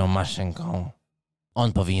tą swoją maszynką,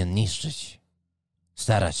 on powinien niszczyć,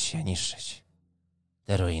 starać się niszczyć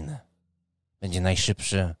te ruiny. Będzie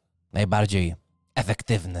najszybszy, najbardziej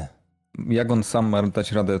efektywny. Jak on sam ma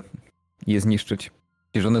dać radę je zniszczyć?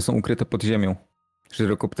 Przecież one są ukryte pod ziemią.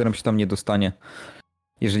 Żyrokopterem się tam nie dostanie.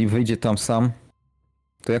 Jeżeli wyjdzie tam sam,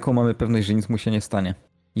 to jaką mamy pewność, że nic mu się nie stanie?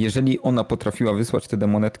 Jeżeli ona potrafiła wysłać te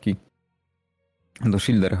demonetki do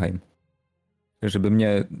Schilderheim, żeby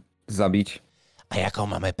mnie zabić... A jaką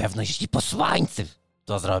mamy pewność, jeśli posłańcy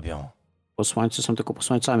to zrobią? Posłańcy są tylko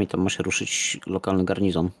posłańcami, tam ma się ruszyć lokalny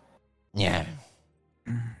garnizon. Nie.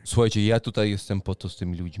 Słuchajcie, ja tutaj jestem po to z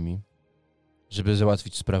tymi ludźmi, żeby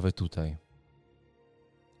załatwić sprawę tutaj.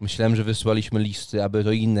 Myślałem, że wysłaliśmy listy, aby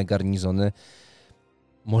to inne garnizony,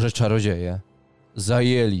 może czarodzieje,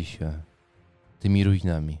 zajęli się tymi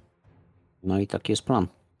ruinami. No i taki jest plan.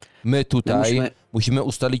 My tutaj musimy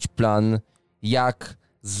ustalić plan, jak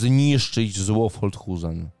zniszczyć zło w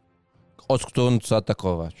Holthusen. Odkąd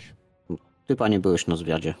zaatakować. Ty, panie, byłeś na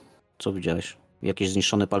zwiadzie. Co widziałeś? jakieś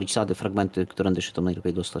zniszczone palisady, fragmenty, którędy się tam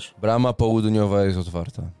najlepiej dostać. Brama południowa jest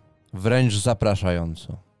otwarta. Wręcz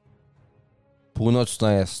zapraszająco.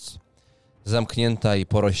 Północna jest zamknięta i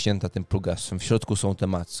porośnięta tym plugastwem. W środku są te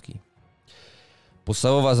macki.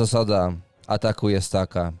 Podstawowa zasada ataku jest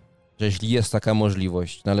taka, że jeśli jest taka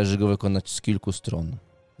możliwość, należy go wykonać z kilku stron.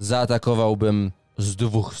 Zaatakowałbym z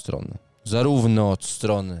 2 stron. Zarówno od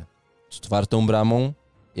strony z otwartą bramą,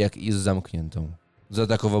 jak i z zamkniętą.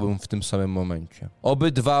 Zaatakowałbym w tym samym momencie.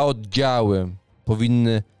 Obydwa oddziały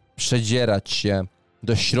powinny przedzierać się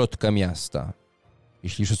do środka miasta.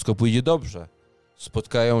 Jeśli wszystko pójdzie dobrze,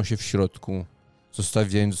 spotkają się w środku,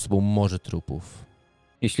 zostawiając ze sobą morze trupów.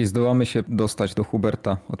 Jeśli zdołamy się dostać do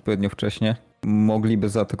Huberta odpowiednio wcześnie, mogliby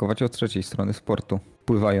zaatakować od trzeciej strony z portu,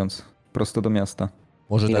 pływając prosto do miasta.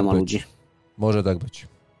 Może Ile tak ma być. ludzi? Może tak być.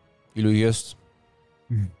 Ilu jest?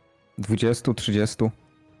 20, 30.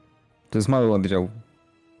 To jest mały oddział,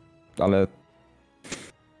 ale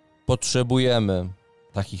Potrzebujemy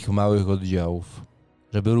takich małych oddziałów,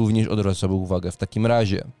 żeby również odwracać uwagę. W takim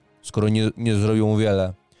razie, skoro nie zrobią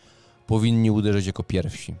wiele, powinni uderzyć jako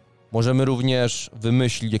pierwsi. Możemy również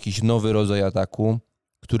wymyślić jakiś nowy rodzaj ataku,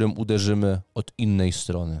 którym uderzymy od innej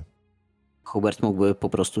strony. Hubert mógłby po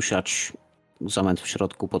prostu siać zamęt w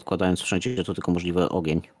środku, podkładając wszędzie to tylko możliwe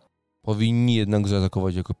ogień. Powinni jednak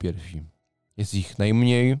zaatakować jako pierwsi. Jest ich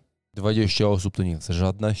najmniej, 20 osób to nie jest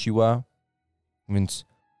żadna siła, więc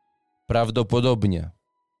prawdopodobnie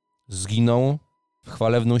zginą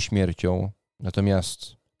chwalebną śmiercią,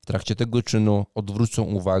 natomiast w trakcie tego czynu odwrócą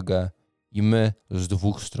uwagę i my z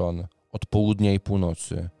 2 stron, od południa i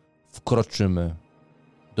północy, wkroczymy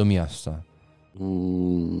do miasta.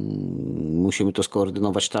 Musimy to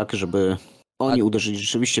skoordynować tak, żeby oni uderzyli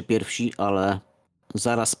rzeczywiście pierwsi, ale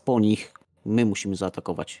zaraz po nich my musimy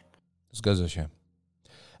zaatakować. Zgadza się.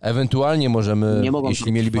 Ewentualnie możemy, Nie mogą jeśli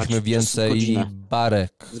trwać mielibyśmy przez więcej godzinę.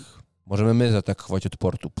 barek, możemy my zaatakować od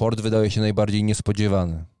portu. Port wydaje się najbardziej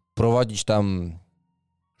niespodziewany. Prowadzić tam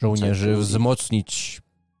żołnierzy, wzmocnić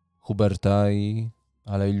Huberta,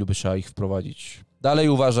 ale ilu by trzeba ich wprowadzić. Dalej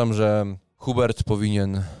uważam, że Hubert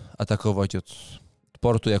powinien atakować od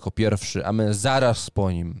portu jako pierwszy, a my zaraz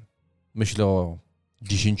po nim. Myślę o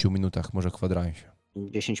 10 minutach, może kwadransie.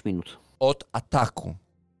 10 minut. Od ataku,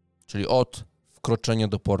 czyli od wkroczenia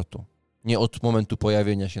do portu, nie od momentu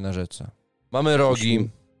pojawienia się na rzece. Mamy rogi,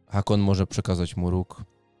 Hakon może przekazać mu róg.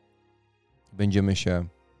 Będziemy się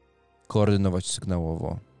koordynować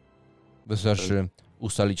sygnałowo. Wystarczy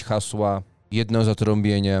ustalić hasła, 1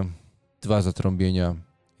 zatrąbienie, 2 zatrąbienia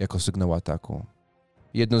jako sygnał ataku.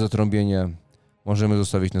 1 zatrąbienie możemy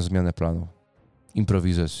zostawić na zmianę planu,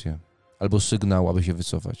 improwizację albo sygnał, aby się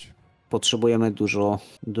wycofać. Potrzebujemy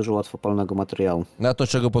dużo łatwopalnego materiału. Na to,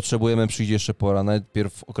 czego potrzebujemy, przyjdzie jeszcze pora.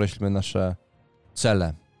 Najpierw określmy nasze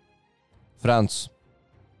cele. Franz,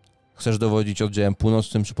 chcesz dowodzić oddziałem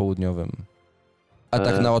północnym czy południowym?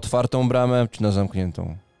 Atak na otwartą bramę czy na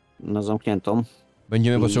zamkniętą? Na zamkniętą.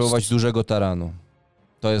 Będziemy potrzebować dużego taranu.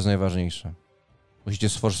 To jest najważniejsze. Musicie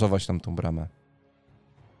sforsować tam tą bramę.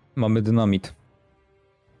 mamy dynamit.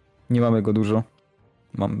 Nie mamy go dużo.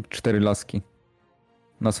 Mam 4 laski.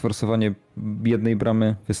 Na sforsowanie jednej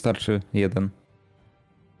bramy wystarczy 1.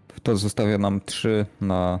 To zostawia nam 3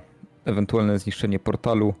 na ewentualne zniszczenie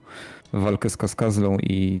portalu, walkę z kaskazlą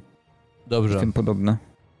i Dobrze. tym podobne.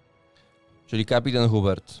 Czyli kapitan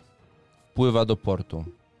Hubert wpływa do portu.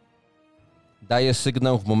 Daje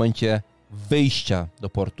sygnał w momencie wyjścia do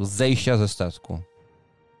portu, zejścia ze statku.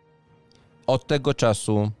 Od tego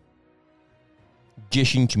czasu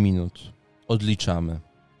 10 minut odliczamy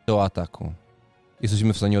do ataku.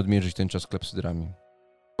 Jesteśmy w stanie odmierzyć ten czas klepsydrami.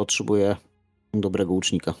 Potrzebuję dobrego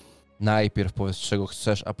łucznika. Najpierw powiedz, czego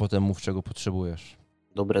chcesz, a potem mów, czego potrzebujesz.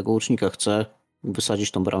 Dobrego łucznika chcę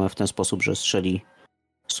wysadzić tą bramę w ten sposób, że strzeli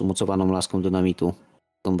z umocowaną laską dynamitu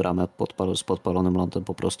tą bramę z podpalonym lądem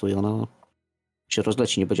po prostu i ona się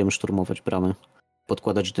rozleci. Nie będziemy szturmować bramy,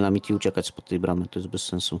 podkładać dynamit i uciekać spod tej bramy. To jest bez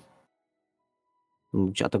sensu.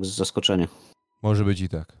 Będzie atak z zaskoczenia. Może być i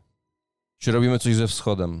tak. Czy robimy coś ze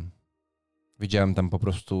wschodem? Widziałem tam po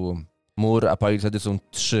prostu mur, a palisady są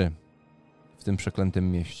 3 w tym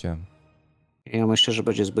przeklętym mieście. Ja myślę, że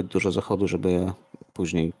będzie zbyt dużo zachodu, żeby je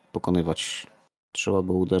później pokonywać. Trzeba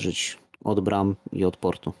by uderzyć od bram i od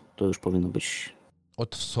portu. To już powinno być.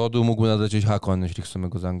 Od wschodu mógłby nadlecieć Hakon, jeśli chcemy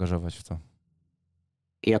go zaangażować w to.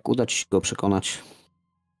 Jak uda ci się go przekonać,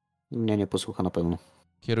 mnie nie posłucha na pewno.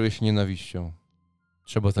 Kieruje się nienawiścią.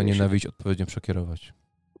 Trzeba tę nienawiść odpowiednio przekierować.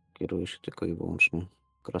 Kieruje się tylko i wyłącznie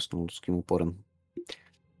krasnoludzkim uporem.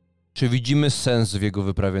 Czy widzimy sens w jego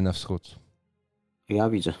wyprawie na wschód? Ja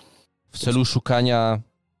widzę. W celu szukania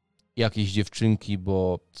jakieś dziewczynki,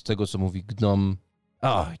 bo z tego, co mówi gnom...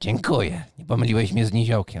 O, dziękuję. Nie pomyliłeś mnie z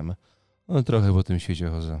niziołkiem. No trochę po tym świecie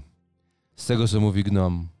chodzę. Z tego, co mówi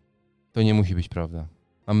gnom, to nie musi być prawda.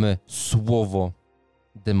 Mamy słowo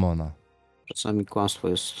demona. Czasami kłamstwo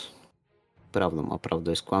jest prawdą, a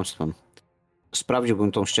prawda jest kłamstwem.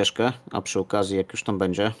 Sprawdziłbym tą ścieżkę, a przy okazji, jak już tam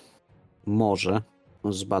będzie, może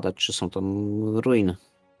zbadać, czy są tam ruiny.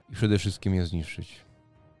 I przede wszystkim je zniszczyć.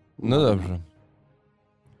 No dobrze.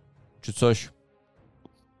 Czy coś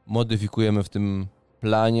modyfikujemy w tym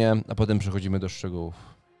planie, a potem przechodzimy do szczegółów?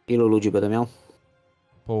 Ilu ludzi będę miał?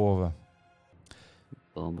 Połowę.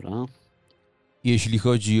 Dobra. Jeśli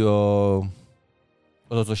chodzi o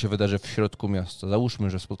to, co się wydarzy w środku miasta, załóżmy,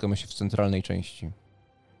 że spotkamy się w centralnej części.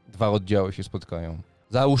 2 oddziały się spotkają.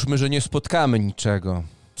 Załóżmy, że nie spotkamy niczego,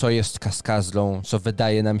 co jest kaskazlą, co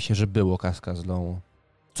wydaje nam się, że było kaskazlą.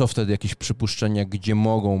 Co wtedy? Jakieś przypuszczenia, gdzie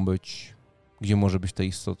mogą być, gdzie może być ta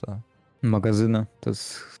istota? Magazyny to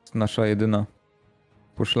jest nasza jedyna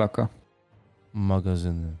poszlaka.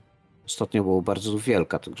 Magazyny. Ostatnio było bardzo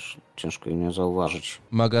wielka, także ciężko jej nie zauważyć.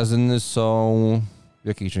 Magazyny są w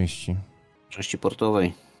jakiej części? W części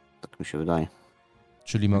portowej, tak mi się wydaje.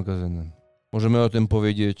 Czyli magazyny. Możemy o tym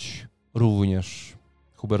powiedzieć również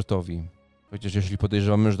Hubertowi. Chociaż jeśli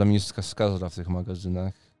podejrzewamy, że tam jest kaskazla w tych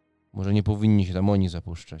magazynach, może nie powinni się tam oni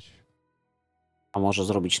zapuszczać. A może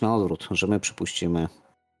zrobić na odwrót, że my przypuścimy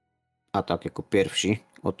atak jako pierwsi,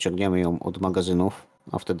 odciągniemy ją od magazynów,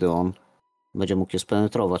 a wtedy on będzie mógł je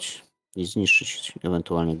spenetrować i zniszczyć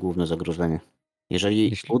ewentualnie główne zagrożenie.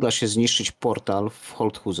 Jeżeli uda się zniszczyć portal w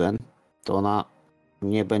Holthusen, to ona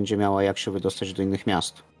nie będzie miała jak się wydostać do innych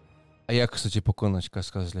miast. A jak chcecie pokonać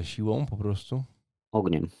kaskazlę? Siłą po prostu?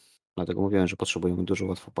 Ogniem. Dlatego mówiłem, że potrzebujemy dużo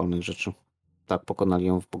łatwopalnych rzeczy. Tak pokonali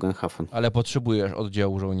ją w Bogenhafen. Ale potrzebujesz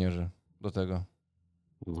oddziału żołnierzy do tego.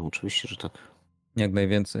 No oczywiście, że tak. Jak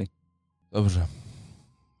najwięcej. Dobrze.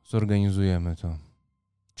 Zorganizujemy to.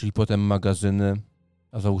 Czyli potem magazyny,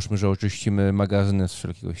 a załóżmy, że oczyścimy magazyny z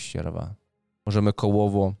wszelkiego ścierwa. Możemy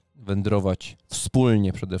kołowo wędrować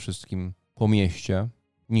wspólnie przede wszystkim po mieście,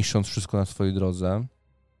 niszcząc wszystko na swojej drodze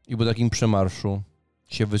i po takim przemarszu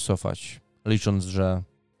się wycofać, licząc, że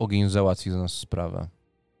ogień załatwi za nas sprawę.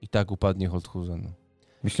 I tak upadnie Holthusen.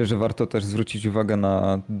 Myślę, że warto też zwrócić uwagę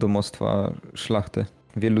na domostwa szlachty.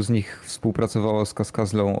 Wielu z nich współpracowało z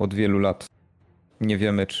kaskazlą od wielu lat. Nie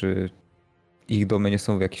wiemy, czy ich domy nie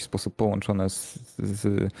są w jakiś sposób połączone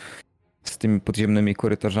z tymi podziemnymi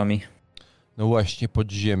korytarzami. No właśnie,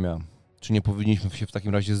 podziemia. Czy nie powinniśmy się w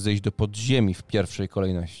takim razie zejść do podziemi w pierwszej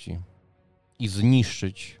kolejności i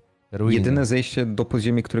zniszczyć ruiny? Jedyne zejście do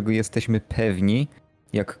podziemi, którego jesteśmy pewni,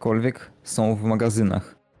 jakkolwiek, są w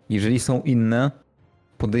magazynach. Jeżeli są inne,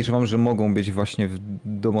 podejrzewam, że mogą być właśnie w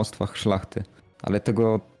domostwach szlachty. Ale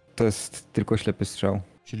to jest tylko ślepy strzał.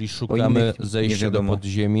 Czyli szukamy zejścia do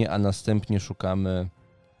podziemi, a następnie szukamy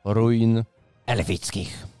ruin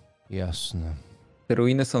Elfickich. Jasne. Te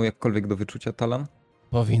ruiny są jakkolwiek do wyczucia, Talan?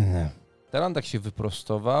 Powinny. Taran tak się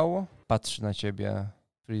wyprostował, patrzy na ciebie,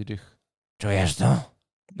 Friedrich. Czujesz to?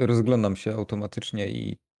 Rozglądam się automatycznie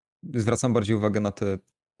i zwracam bardziej uwagę na tę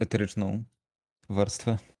eteryczną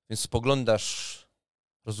warstwę. Więc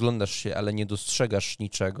rozglądasz się, ale nie dostrzegasz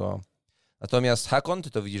niczego. Natomiast Hakon,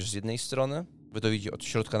 ty to widzisz z jednej strony, wy to widzicie od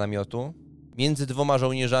środka namiotu. Między 2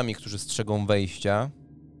 żołnierzami, którzy strzegą wejścia,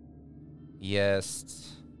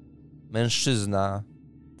 jest mężczyzna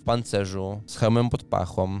w pancerzu, z hełmem pod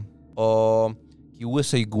pachą, o takiej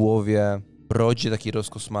łysej głowie, brodzie takiej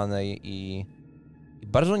rozkosmanej i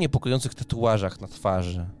bardzo niepokojących tatuażach na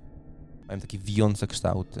twarzy. Mają takie wijące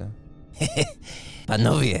kształty.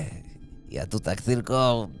 Panowie, ja tu tak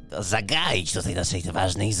tylko zagaić do tej naszej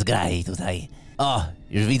ważnej zgrai tutaj. O,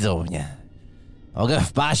 już widzą mnie. Mogę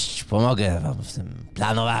wpaść, pomogę wam w tym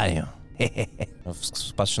planowaniu.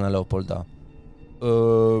 Patrzy na Leopolda.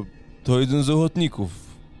 To jeden z ochotników.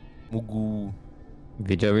 Mógł...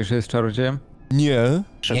 Wiedziałeś, że jest czarodziejem? Nie.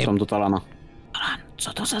 Szeptam do Talana. Talan,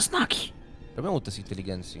 co to za znaki? Robią mu test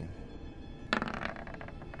inteligencji.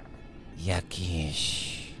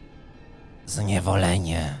 Jakieś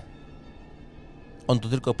zniewolenie. On to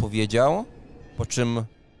tylko powiedział, po czym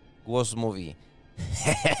głos mówi.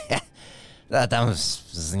 A tam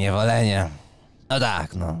zniewolenie. No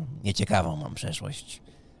tak, no, nieciekawą mam przeszłość.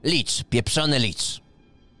 Licz, pieprzony licz.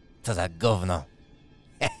 Co za gówno.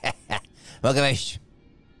 Mogę wejść.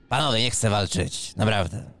 Panowie, nie chcę walczyć,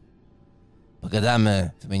 naprawdę.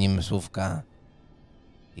 Pogadamy, wymienimy słówka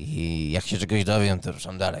i jak się czegoś dowiem, to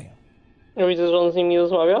ruszam dalej. Ja widzę, że on z nimi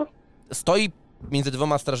rozmawia. Stoi między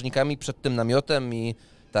 2 strażnikami przed tym namiotem i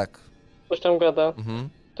tak. Coś tam gada. Mhm.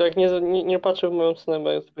 To jak nie patrzy w moją stronę,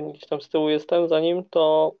 bo ja sobie gdzieś tam z tyłu jestem za nim,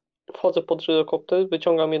 to Wchodzę pod żyrokopter,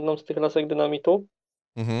 wyciągam jedną z tych lasek dynamitu,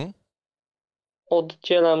 Mhm.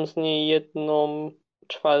 oddzielam z niej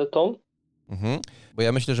 1/4. Mhm. Bo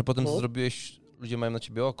ja myślę, że po tym, co zrobiłeś, ludzie mają na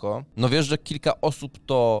ciebie oko. No wiesz, że kilka osób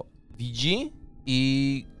to widzi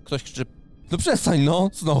i ktoś krzyczy, no przestań, no,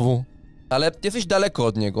 znowu. Ale jesteś daleko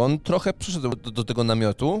od niego, on trochę przyszedł do tego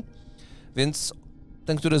namiotu, więc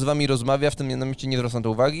ten, który z wami rozmawia, w tym namiocie nie zwraca na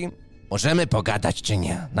to uwagi. Możemy pogadać czy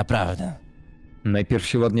nie? Naprawdę. Najpierw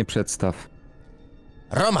się ładnie przedstaw.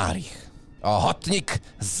 Romarich, ochotnik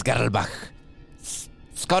z Garlbach,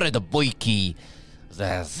 skory do bójki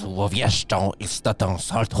ze złowieszczą istotą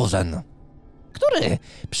Solthusen, który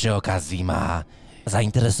przy okazji ma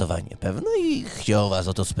zainteresowanie pewne i chciał was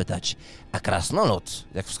o to spytać. A krasnolud,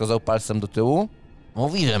 Jak wskazał palcem do tyłu,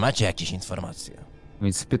 mówi, że macie jakieś informacje.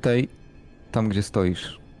 Więc spytaj tam, gdzie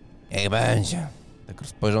stoisz. Niech będzie. tak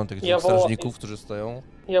spojrzał na tych Ja dwóch strażników, którzy stoją.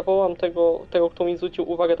 Ja wołam tego, kto mi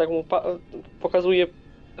zwrócił uwagę, tak mu pokazuję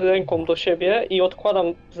ręką do siebie i odkładam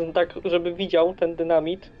tak, żeby widział ten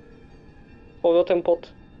dynamit z powrotem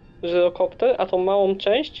pod żyrokopter, a tą małą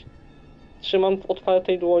część trzymam w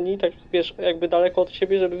otwartej dłoni, tak wiesz, jakby daleko od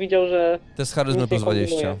siebie, żeby widział, że... To jest charyzmy nic plus nie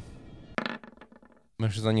 20. kombinuję.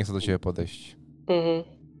 Mężczyzna nie chce do ciebie podejść. Mhm.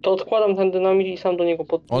 To odkładam ten dynamit i sam do niego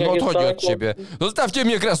On jak jest odchodzi od daleko- ciebie. Zostawcie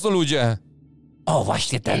mnie, krasnoludzie! O,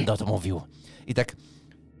 właśnie ten to mówił. I tak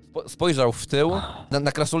spojrzał w tył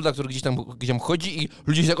na krasnoluda, który gdzieś tam chodzi i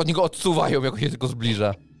ludzie się tak od niego odsuwają, jak on się tylko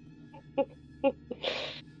zbliża.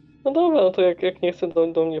 No dobra, no to jak nie chce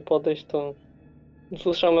do mnie podejść, to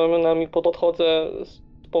wzruszam ramionami, podchodzę z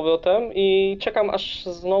powrotem i czekam, aż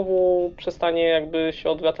znowu przestanie jakby się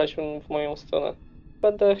odwracać w moją stronę.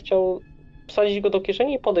 Będę chciał wsadzić go do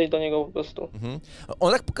kieszeni i podejść do niego po prostu. Mhm.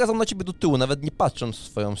 On tak pokazał na ciebie do tyłu, nawet nie patrząc w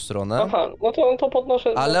swoją stronę. Aha, no to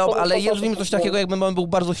podnoszę... Ale jest w nim coś takiego, jakby on był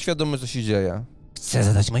bardzo świadomy, co się dzieje. Chcę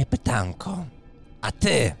zadać moje pytanko. A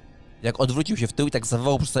ty, Jak odwrócił się w tył i tak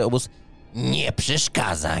zawołał przez cały obóz, nie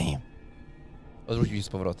przeszkadzaj. odwrócił się z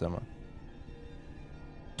powrotem.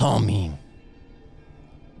 Tommy,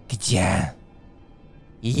 gdzie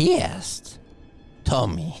jest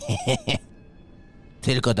Tommy?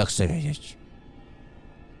 Tylko to chcę wiedzieć.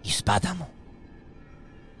 I spadam.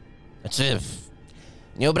 Znaczy,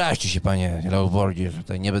 nie obraźcie się, panie Lowbordzie, że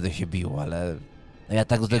tutaj nie będę się bił, ale ja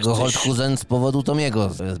tak do tego Jesteś- Holthusen z powodu Tomiego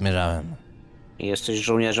zmierzałem. Jesteś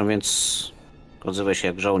żołnierzem, więc odzywaj się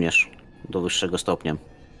jak żołnierz do wyższego stopnia.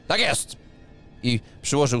 Tak jest! I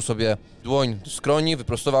przyłożył sobie dłoń do skroni,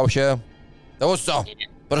 wyprostował się. Dowódco,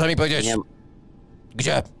 proszę mi powiedzieć, Nie,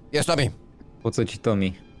 gdzie jest Tommy? Po co ci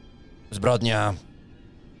Tommy? Zbrodnia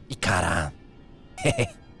i kara.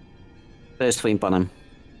 to jest twoim panem.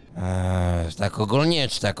 Tak ogólnie,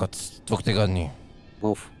 czy tak od 2 tygodni?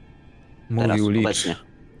 Mów. Teraz, Mówił Licz. obecnie.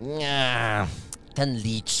 Nie, ten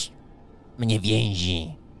licz mnie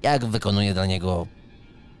więzi. Jak wykonuję dla niego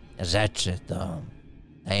rzeczy, to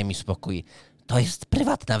daje mi spokój. To jest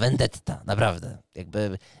prywatna vendetta, naprawdę.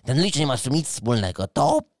 Jakby ten licz nie ma z tym nic wspólnego.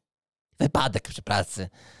 To wypadek przy pracy.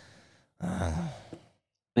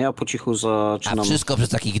 Ja po cichu A zaczynam... wszystko przez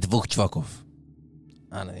takich 2 ćwoków.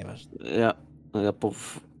 Ale nieważne. Ja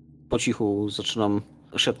po cichu zaczynam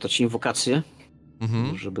szeptać inwokacje,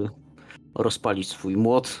 Mhm. żeby rozpalić swój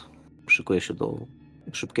młot. Szykuję się do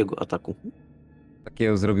szybkiego ataku.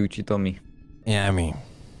 Takiego zrobił ci Tommy. Nie mi.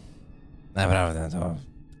 Naprawdę, to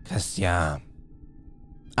kwestia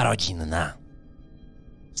rodzinna.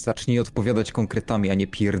 Zacznij odpowiadać konkretami, a nie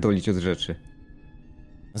pierdolić od rzeczy.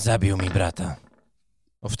 Zabił mi brata.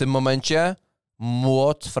 Bo w tym momencie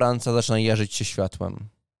młot Franca zaczyna jarzyć się światłem.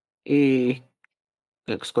 I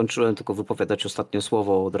jak skończyłem tylko wypowiadać ostatnie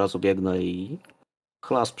słowo, od razu biegnę i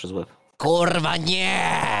chlas przez łeb. Kurwa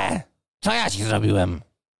nie! Co ja ci zrobiłem?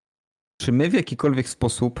 Czy my w jakikolwiek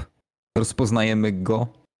sposób rozpoznajemy go?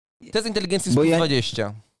 Test inteligencji z Bo plus ja-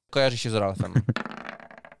 20. Kojarzy się z Ralfem.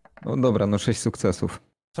 No dobra, no 6 sukcesów.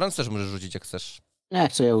 Franc też możesz rzucić, jak chcesz. Nie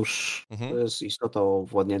chcę, ja już... Mhm. To jest istota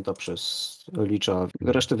owładnięta przez Licza.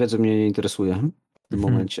 Reszta wiedzy mnie nie interesuje w tym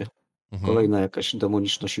momencie. Mhm. Kolejna jakaś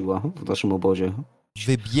demoniczna siła w naszym obozie.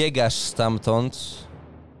 Wybiegasz stamtąd.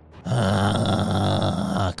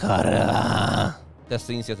 Kurwa.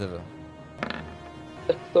 Testy inicjatywy.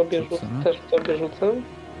 Też sobie rzucę.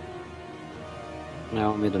 Ja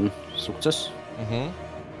mam 1 sukces. Mhm.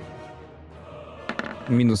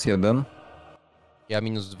 -1. Ja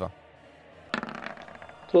 -2.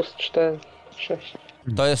 Plus 4, 6.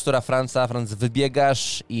 To jest tura Franca. Franc,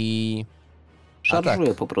 wybiegasz i...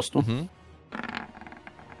 Szarżuję po prostu. Mhm.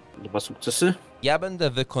 2 sukcesy. Ja będę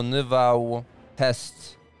wykonywał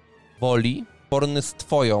test woli, porny z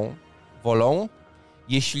twoją wolą.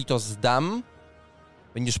 Jeśli to zdam,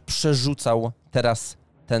 Będziesz przerzucał teraz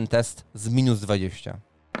ten test z minus 20.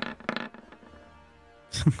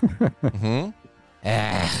 Mhm.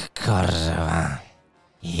 Kurwa.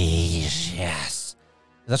 Jest.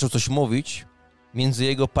 Zaczął coś mówić. Między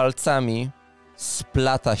jego palcami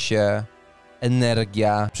splata się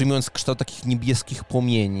energia, przyjmując kształt takich niebieskich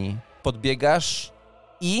płomieni. Podbiegasz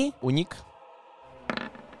i unik.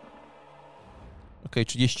 Okej,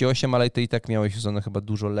 38, ale ty i tak miałeś zonę chyba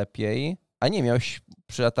dużo lepiej. A nie, miałeś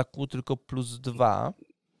przy ataku tylko plus 2.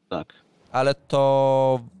 Tak. Ale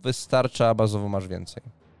to wystarcza, a bazowo masz więcej.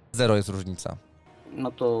 0 jest różnica.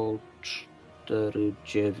 No to 4,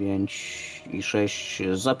 9 i 6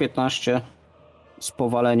 za 15 z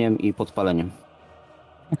powaleniem i podpaleniem.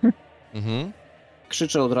 Mhm.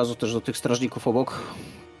 Krzyczę od razu też do tych strażników obok.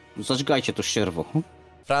 Zadźgajcie to ścierwo.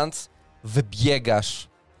 Franz, wybiegasz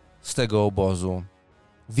z tego obozu.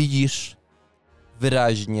 Widzisz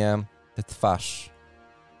wyraźnie tę twarz.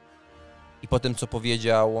 I po tym, co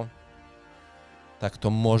powiedział, tak, to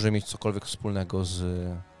może mieć cokolwiek wspólnego z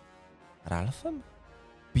Ralfem?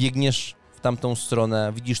 Biegniesz w tamtą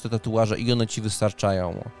stronę, widzisz te tatuaże i one ci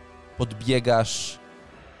wystarczają. Podbiegasz,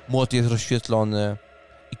 młot jest rozświetlony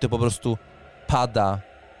i to po prostu pada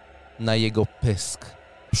na jego pysk.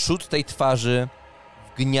 Przód tej twarzy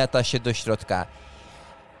wgniata się do środka.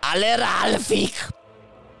 Ale Ralfik!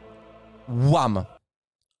 Łam!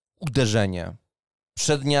 Uderzenie.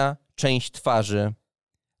 Przednia część twarzy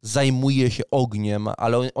zajmuje się ogniem,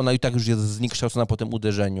 ale ona i tak już jest zniekształcona po tym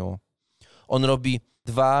uderzeniu. On robi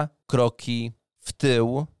 2 kroki w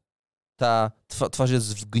tył. Ta twarz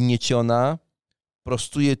jest wgnieciona.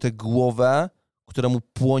 Prostuje tę głowę, która mu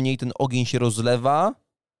płonie i ten ogień się rozlewa.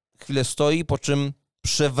 Chwilę stoi, po czym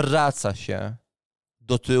przewraca się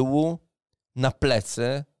do tyłu na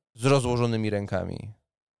plecy z rozłożonymi rękami.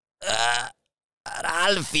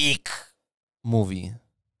 Ralfik! Mówi.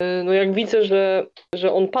 No jak widzę,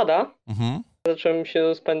 że on pada, Mhm. zacząłem się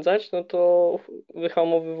rozpędzać, no to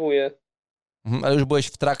wyhamowywuję. Mhm, ale już byłeś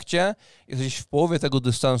w trakcie, jesteś w połowie tego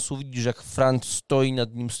dystansu, widzisz jak Franz stoi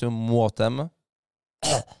nad nim z tym młotem.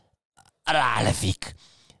 Ralfik!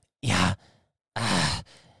 Ja...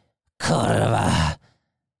 kurwa...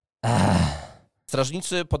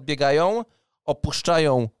 Strażnicy podbiegają,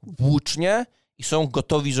 opuszczają włócznie i są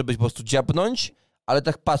gotowi, żeby po prostu dziabnąć, ale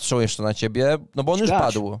tak patrzą jeszcze na ciebie, no bo on już Dźgać.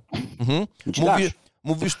 padł. Mhm. Dźgać.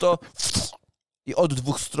 Mówisz to i od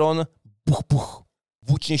 2 stron puch, puch.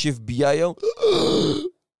 Włócznie się wbijają.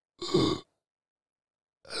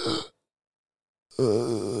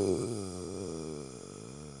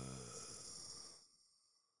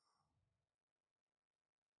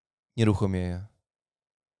 Nieruchomieje.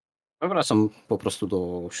 Wracam po prostu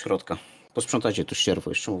do środka. Posprzątajcie tu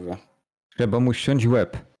ścierwo, jeszcze mówię. Trzeba mu ściąć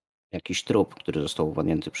łeb. Jakiś trup, który został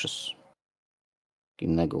uwagnięty przez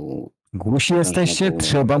innego. Głusi jesteście,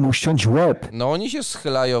 trzeba mu ściąć łeb. No oni się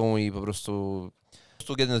schylają i po prostu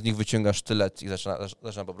jeden z nich wyciąga sztylet i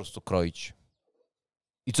zaczyna po prostu kroić.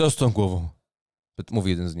 I co z tą głową?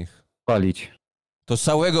 Mówi jeden z nich. Palić. To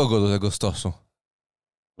całego go do tego stosu.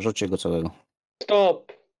 Rzućcie go całego.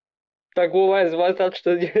 Stop! Ta głowa jest warta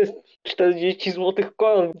 40 złotych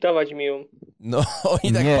koron. Dawać mi ją. No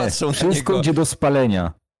oni tak Nie, patrzą na wszystko niego. idzie do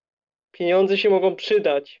spalenia. Pieniądze się mogą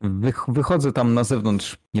przydać. Wychodzę tam na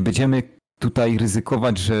zewnątrz. Nie będziemy tutaj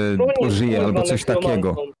ryzykować, że ożyje albo coś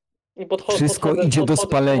takiego. I Wszystko idzie do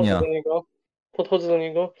spalenia. Podchodzę do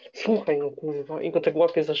niego. Słuchaj, no kurwa. I go tak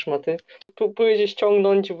łapię za szmaty. Powiedzieć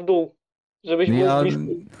ściągnąć w dół. Żebyś był Ja, blisko.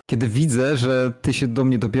 kiedy widzę, że ty się do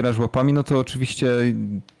mnie dobierasz łapami, no to oczywiście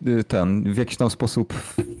w jakiś tam sposób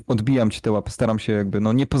odbijam ci te łapy. Staram się jakby,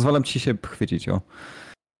 no nie pozwalam ci się chwycić, o.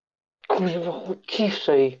 Kurwa,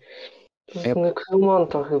 ciszej. To jest Ja-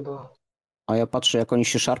 nekromanta chyba. A ja patrzę, jak oni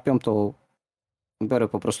się szarpią, to biorę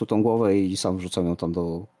po prostu tą głowę i sam wrzucam ją tam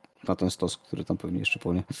na ten stos, który tam pewnie jeszcze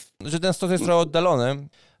płonie. Że ten stos jest trochę oddalony,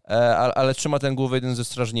 ale trzyma tę głowę jeden ze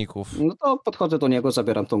strażników. No to podchodzę do niego,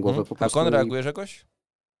 zabieram tą głowę po prostu. Hakon, reagujesz jakoś?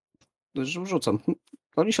 Wrzucam.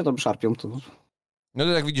 Oni się tam szarpią, to No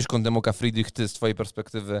to jak widzisz kątem oka Friedrich, ty z twojej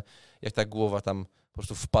perspektywy, jak ta głowa tam po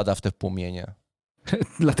prostu wpada w te płomienie.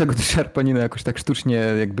 Dlatego ta szarpanina jakoś tak sztucznie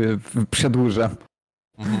jakby przedłuża.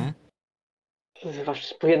 Mhm.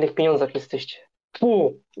 Wasz po jednych pieniądzach jesteście.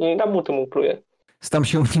 I na buty mu pluję. Staram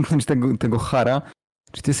się uniknąć tego Hara.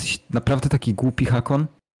 Czy ty jesteś naprawdę taki głupi, Hakon?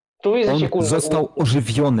 Tu jesteście, On kurwa. został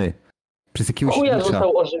ożywiony przez jakiegoś Chuja licza.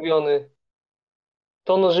 został ożywiony.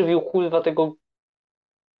 To on ożywił, kurwa, tego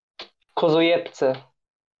kozojebcę,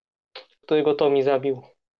 którego Tomi zabił.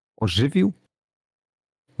 Ożywił?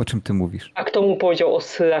 O czym ty mówisz? A kto mu powiedział o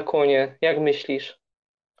Syrakonie? Jak myślisz?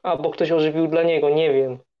 Albo ktoś ożywił dla niego, nie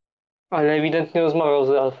wiem. Ale ewidentnie rozmawiał z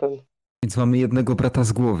Ralfem. Więc mamy jednego brata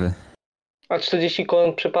z głowy. A 40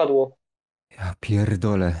 koron przepadło. Ja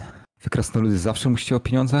pierdolę. Wy krasnoludy zawsze musicie o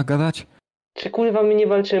pieniądzach gadać? Czy kurwa my nie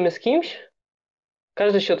walczymy z kimś?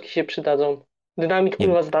 Każde środki się przydadzą. Dynamit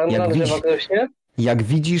kurwa za darmo jak na drzewach widzisz- rośnie. Jak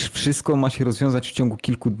widzisz, wszystko ma się rozwiązać w ciągu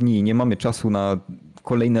kilku dni. Nie mamy czasu na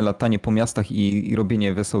kolejne latanie po miastach i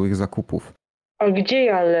robienie wesołych zakupów. A gdzie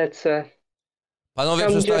ja lecę? Panowie,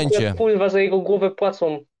 Tam gdzie przestańcie. akurat, kurwa za jego głowę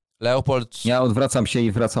płacą. Leopold, Ja odwracam się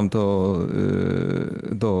i wracam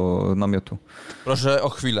do namiotu. proszę o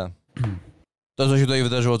chwilę. To, co się tutaj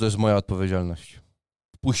wydarzyło, to jest moja odpowiedzialność.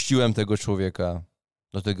 Wpuściłem tego człowieka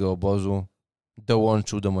do tego obozu,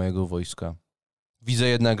 dołączył do mojego wojska. Widzę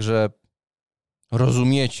jednak, że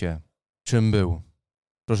rozumiecie, czym był.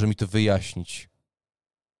 Proszę mi to wyjaśnić.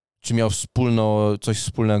 Czy miał coś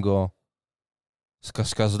wspólnego z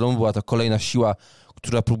Kaskazlą? Była to kolejna siła,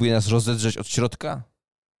 która próbuje nas rozedrzeć od środka?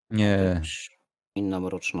 Nie. Inna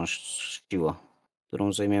mroczna siła,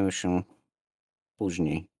 którą zajmiemy się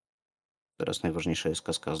później. Teraz najważniejsza jest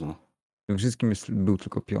kaskazna. Tym wszystkim był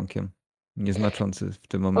tylko pionkiem. Nieznaczący w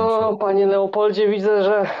tym momencie. O, panie Leopoldzie, widzę,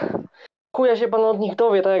 że chuja się pan od nich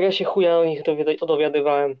dowie, tak jak ja się chuja o nich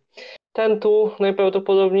dowiadywałem. Ten tu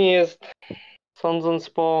najprawdopodobniej jest, sądząc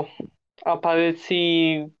po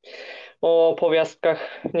aparycji, o opowiastkach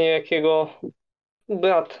niejakiego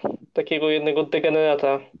brat takiego jednego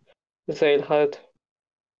degenerata z Eilhart.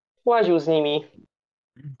 Łaził z nimi.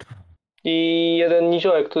 I jeden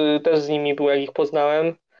niziołek, który też z nimi był, jak ich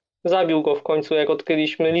poznałem, zabił go w końcu, jak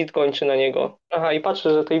odkryliśmy list gończy na niego. Aha, i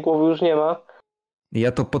patrzę, że tej głowy już nie ma.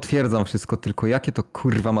 Ja to potwierdzam wszystko, tylko jakie to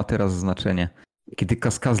kurwa ma teraz znaczenie? Kiedy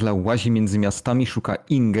Kaskazla łazi między miastami, szuka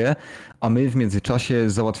Ingę, a my w międzyczasie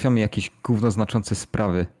załatwiamy jakieś gówno znaczące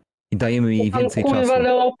sprawy i dajemy jej Pan więcej kurwa czasu.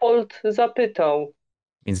 Leopold zapytał.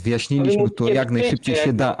 Więc wyjaśniliśmy to mówicie, jak najszybciej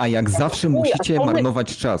się da, a jak zawsze chuj, a musicie to my-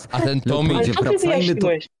 marnować czas. A ten Leopoldzie, Tommy... Ale co ty wracajmy do-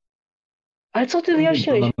 wyjaśniłeś? Ale co ty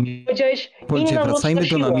wyjaśniłeś? Powiedziałeś, Leopoldzie, inna wracajmy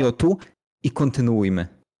mroczna do siła. namiotu i kontynuujmy.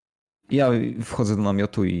 Ja wchodzę do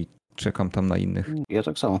namiotu i czekam tam na innych. Ja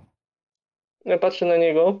tak samo. Ja patrzę na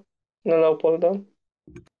niego, na Leopolda.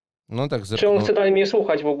 No tak, Czy on chce dalej mnie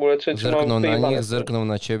słuchać w ogóle, czy zerknął mam na wyjebane? nich, zerknął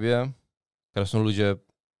na ciebie. Krasnoludzie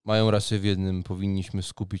mają rację w jednym, powinniśmy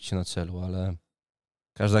skupić się na celu, ale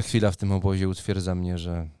każda chwila w tym obozie utwierdza mnie,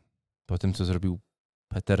 że po tym, co zrobił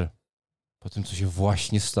Peter, po tym, co się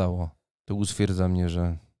właśnie stało, to utwierdza mnie,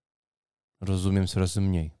 że rozumiem coraz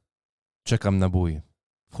mniej. Czekam na bój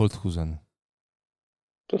w Holthusen.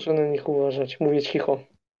 Proszę na nich uważać, mówię cicho.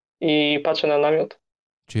 I patrzę na namiot.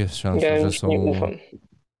 Czy jest szansa, Ja że już nie są ufam.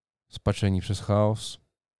 spaczeni przez chaos?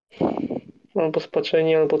 Albo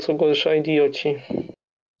spaczeni, albo co gorsza, idioci.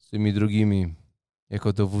 Z tymi drugimi,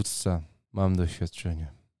 jako dowódca, mam doświadczenie.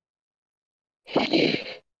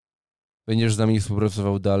 Będziesz z nami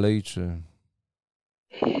współpracował dalej, czy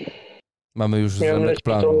mamy już Miałem zrębek lecieć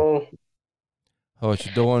planu? do...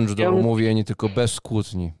 Chodź, dołącz do Ja- omówień, tylko bez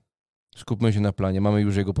kłótni. Skupmy się na planie, mamy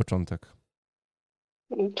już jego początek.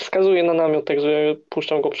 Wskazuję na namiot, także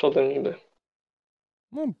puszczam go przodem niby.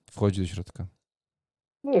 No, wchodzi do środka.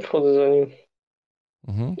 I wchodzę za nim.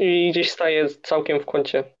 Mhm. I gdzieś staję całkiem w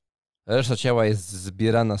kącie. Reszta ciała jest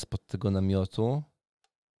zbierana spod tego namiotu.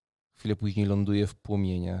 Chwilę później ląduje w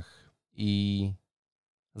płomieniach i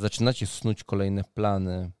zaczynacie snuć kolejne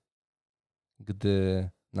plany, gdy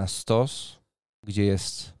na stos, gdzie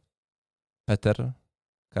jest Peter,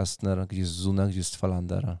 Kastner, gdzie jest Zuna, gdzie jest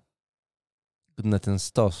Falander, gdy na ten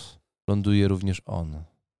stos ląduje również on,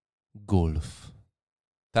 Gulf.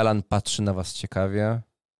 Talan patrzy na was ciekawie,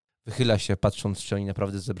 wychyla się, patrząc, czy oni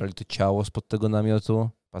naprawdę zebrali to ciało spod tego namiotu,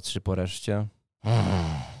 patrzy po reszcie.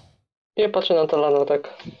 Ja patrzę na Talana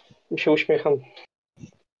tak i się uśmiecham.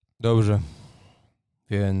 Dobrze,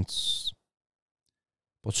 więc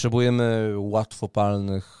potrzebujemy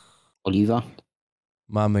łatwopalnych. Oliwa?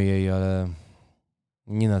 Mamy jej, ale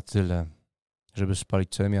nie na tyle, żeby spalić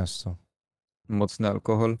całe miasto. Mocny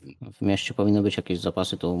alkohol. W mieście powinny być jakieś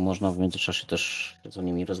zapasy, to można w międzyczasie też się za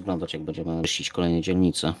nimi rozglądać, jak będziemy czyścić kolejne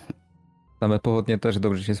dzielnice. Same pochodnie też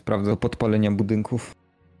dobrze się sprawdza do podpalenia budynków.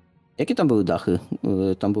 Jakie tam były dachy?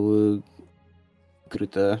 Tam były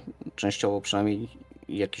kryte częściowo przynajmniej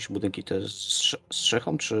jakieś budynki te z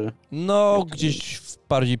strzechą, czy No, gdzieś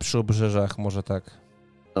bardziej przy obrzeżach, może tak.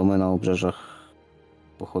 domy na obrzeżach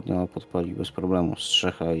pochodnia podpali bez problemu.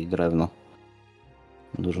 Strzecha i drewno.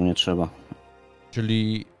 Dużo nie trzeba.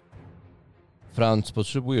 Czyli Franz,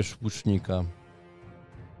 potrzebujesz łucznika,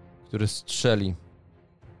 który strzeli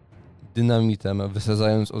dynamitem,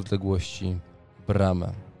 wysadzając z odległości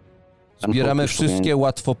bramę. Zbieramy Już wszystkie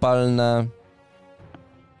łatwopalne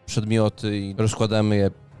przedmioty i rozkładamy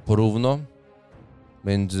je porówno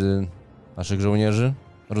między naszych żołnierzy?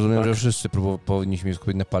 Rozumiem, Tak. że wszyscy powinniśmy się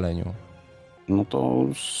skupić na paleniu. No to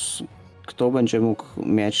kto będzie mógł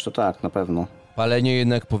mieć, to tak, na pewno. Palenie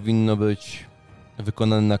jednak powinno być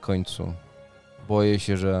wykonane na końcu. Boję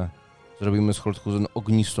się, że zrobimy z Holthusen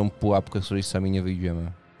ognistą pułapkę, z której sami nie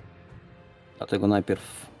wyjdziemy. Dlatego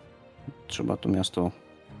najpierw trzeba to miasto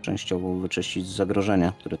częściowo wyczyścić z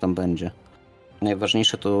zagrożenia, które tam będzie.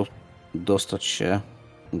 Najważniejsze to dostać się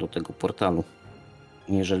do tego portalu.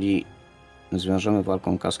 Jeżeli zwiążemy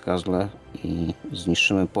walką Kaskazle i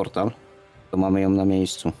zniszczymy portal, to mamy ją na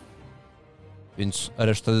miejscu. Więc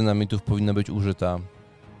reszta dynamitów powinna być użyta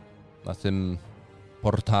na tym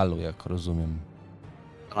portalu, jak rozumiem.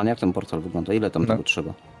 A jak ten portal wygląda? Ile tam No. tego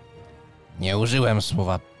trzeba? Nie użyłem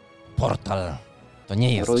słowa portal. To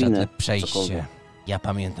nie jest Ruiny, żadne przejście. cokolwiek. Ja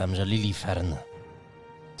pamiętam, że Lilifern,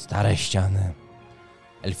 stare ściany,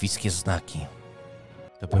 elfickie znaki.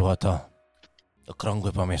 To było to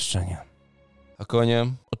okrągłe pomieszczenie. Hakonie,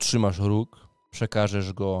 otrzymasz róg,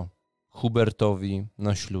 przekażesz go Hubertowi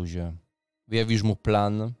na śluzie. Wyjawisz mu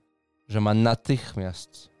plan, że ma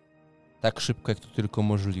natychmiast, tak szybko jak to tylko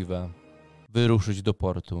możliwe, wyruszyć do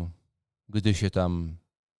portu. Gdy się tam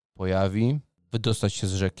pojawi, wydostać się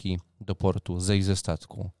z rzeki do portu, zejść ze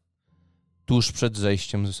statku. Tuż przed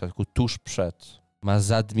zejściem ze statku, tuż przed, ma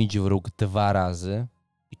zadmić wróg 2 razy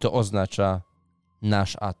i to oznacza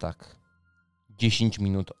nasz atak. 10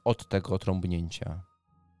 minut od tego trąbnięcia.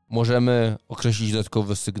 Możemy określić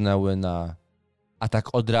dodatkowe sygnały na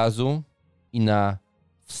atak od razu i na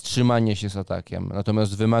wstrzymanie się z atakiem.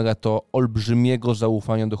 Natomiast wymaga to olbrzymiego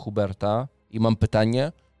zaufania do Huberta i mam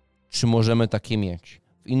pytanie, czy możemy takie mieć.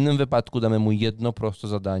 W innym wypadku damy mu jedno proste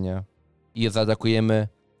zadanie i zaatakujemy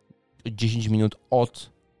 10 minut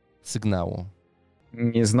od sygnału.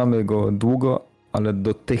 Nie znamy go długo, ale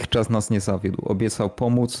dotychczas nas nie zawiódł. Obiecał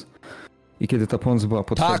pomóc i kiedy ta pomoc była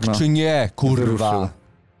potrzebna... Tak czy nie, kurwa? wyruszył.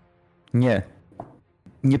 Nie.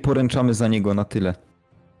 Nie poręczamy za niego na tyle.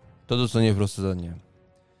 To docenię proste zadanie.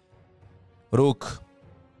 Róg,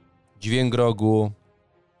 dźwięk rogu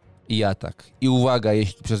i atak. I uwaga,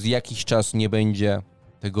 jeśli przez jakiś czas nie będzie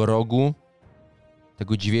tego rogu,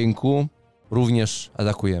 tego dźwięku, również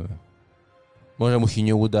atakujemy. Może mu się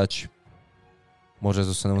nie udać, może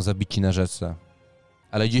zostaną zabici na rzece,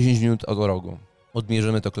 ale 10 minut od rogu.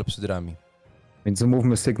 Odmierzymy to klepsydrami. Więc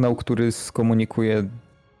zamówmy sygnał, który skomunikuje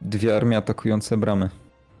 2 armie atakujące bramy.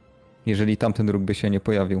 Jeżeli tamten róg by się nie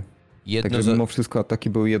pojawił. Tak, że mimo wszystko ataki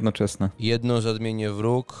były jednoczesne. Jedno zadmienie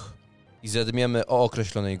wróg i zadmiemy o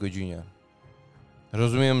określonej godzinie.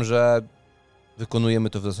 Rozumiem, że wykonujemy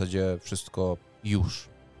to w zasadzie wszystko już.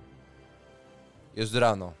 Jest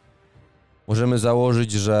rano. Możemy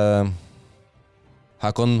założyć, że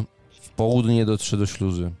Hakon w południe dotrze do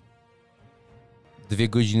śluzy. 2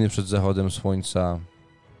 godziny przed zachodem słońca.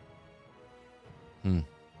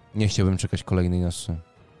 Nie chciałbym czekać kolejnej nocy.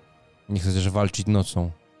 Nie chcę też walczyć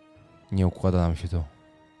nocą. Nie układa nam się to.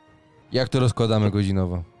 Jak to rozkładamy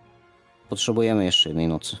godzinowo? Potrzebujemy jeszcze jednej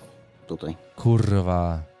nocy tutaj.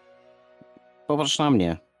 Kurwa. Popatrz na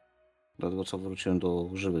mnie. Dlatego co wróciłem do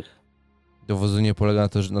żywych. Dowodzenie polega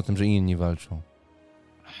na tym, że inni walczą.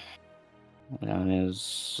 Ja nie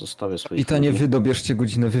zostawię swoich I to nie ludzi. wy dobierzcie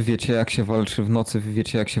godzinę, wy wiecie jak się walczy w nocy, wy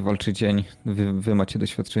wiecie jak się walczy dzień. Wy macie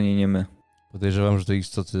doświadczenie, nie my. Podejrzewam, że te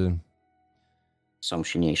istoty Są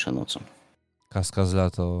silniejsze nocą. Kaskazla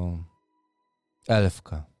to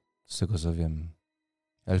elfka, z tego co wiem.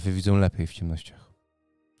 Elfy widzą lepiej w ciemnościach.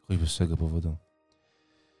 Choćby z tego powodu.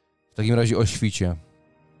 W takim razie o świcie.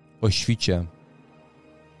 O świcie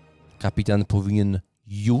kapitan powinien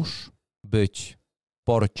już być w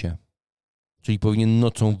porcie. Czyli powinien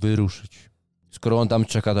nocą wyruszyć. Skoro on tam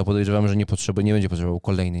czeka, to podejrzewam, że nie będzie potrzebował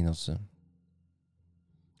kolejnej nocy.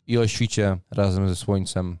 I o świcie razem ze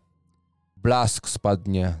słońcem blask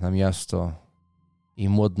spadnie na miasto i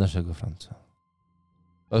młot naszego Franca.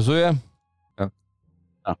 Pasuje?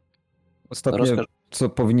 Ostatnie, co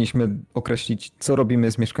powinniśmy określić, co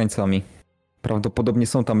robimy z mieszkańcami. Prawdopodobnie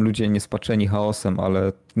są tam ludzie niespaczeni chaosem,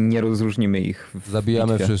 ale nie rozróżnimy ich w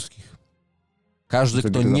Zabijamy bitwie. wszystkich. Każdy, kto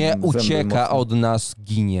Zagryzam nie zęby ucieka mocno. od nas,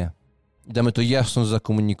 ginie. I damy to jasno z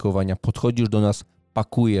zakomunikowania. Podchodzisz do nas,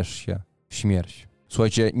 pakujesz się w śmierć.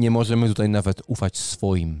 Słuchajcie, nie możemy tutaj nawet ufać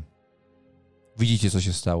swoim. Widzicie, co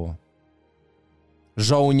się stało.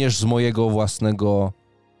 Żołnierz z mojego własnego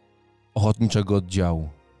ochotniczego oddziału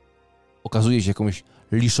okazuje się jakąś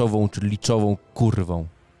liszową czy liczową kurwą.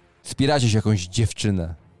 Wspieracie się jakąś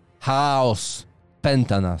dziewczynę. Chaos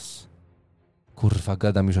pęta nas. Kurwa,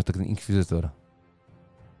 gadam już jak ten inkwizytor.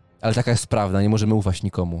 Ale taka jest prawda, nie możemy ufać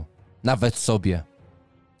nikomu. Nawet sobie.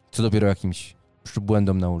 Co dopiero jakimś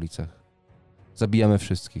przybłędom na ulicach. Zabijamy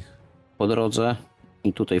wszystkich. Po drodze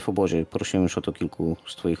i tutaj w obozie prosiłem już o to kilku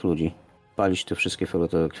z twoich ludzi. Palić te wszystkie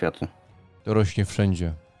fioletowe kwiaty. To rośnie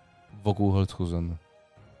wszędzie, wokół Holthusen.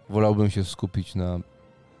 Wolałbym się skupić na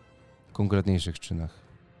konkretniejszych czynach.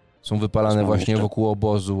 Są wypalane Znam właśnie jeszcze. wokół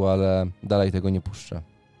obozu, ale dalej tego nie puszczę.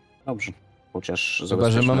 Dobrze. Chociaż Chyba, że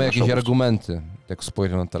zabezpieczmy mamy nasz jakieś obóz. argumenty, jak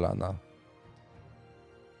spojrzę na Talana.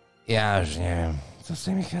 Ja już nie wiem, co z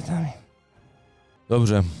tymi kwiatami.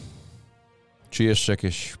 Dobrze. Czy jeszcze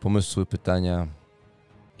jakieś pomysły, pytania?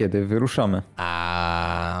 Kiedy wyruszamy?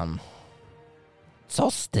 A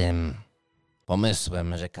co z tym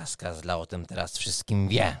pomysłem, że Kaskazla o tym teraz wszystkim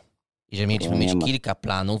wie? I że mieliśmy Nie mieć ma. kilka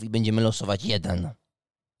planów i będziemy losować jeden.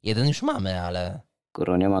 Jeden już mamy, ale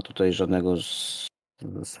Skoro nie ma tutaj żadnego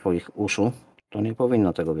ze swoich uszu, to nie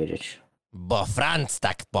powinno tego wiedzieć. bo Franz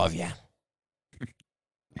tak powie.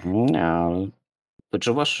 Nie, ale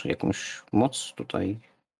wyczuwasz jakąś moc tutaj?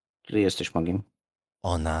 Ty jesteś magiem.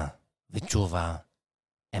 Ona wyczuwa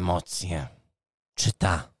emocje.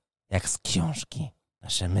 Czyta, jak z książki,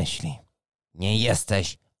 nasze myśli. Nie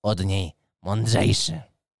jesteś od niej mądrzejszy.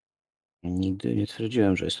 Nigdy nie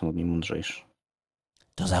twierdziłem, że jestem od niej mądrzejszy.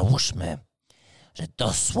 To załóżmy, że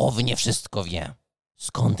dosłownie wszystko wie.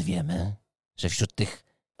 Skąd wiemy, że wśród tych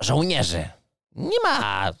żołnierzy nie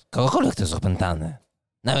ma kogokolwiek, kto jest opętany?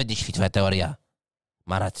 Nawet jeśli twoja teoria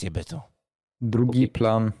ma rację bytu. Drugi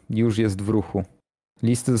plan już jest w ruchu.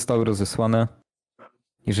 Listy zostały rozesłane.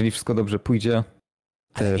 Jeżeli wszystko dobrze pójdzie,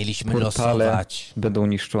 Ale te mieliśmy portale losować, będą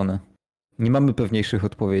niszczone. Nie mamy pewniejszych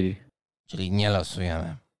odpowiedzi. czyli nie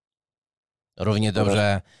losujemy. Równie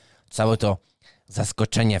dobrze całe to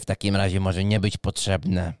zaskoczenie w takim razie może nie być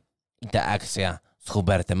potrzebne. I ta akcja z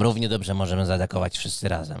Hubertem równie dobrze możemy zaatakować wszyscy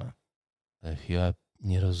razem. Ech, ja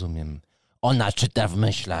nie rozumiem. Ona czyta w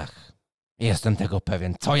myślach. Jestem tego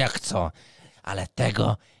pewien. Co jak co. Ale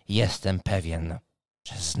tego jestem pewien,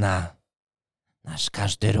 że zna nasz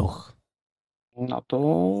każdy ruch. No to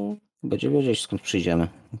będzie wiedzieć, skąd przyjdziemy.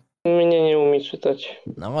 Mnie nie umie czytać.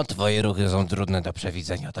 No, twoje ruchy są trudne do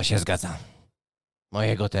przewidzenia, to się zgadza.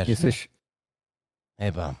 Mojego też. Jesteś...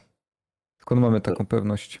 Chyba. Skąd mamy taką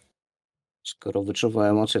pewność? Skoro wyczuwa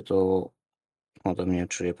emocje, to ode mnie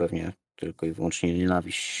czuje pewnie tylko i wyłącznie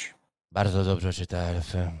nienawiść. Bardzo dobrze czyta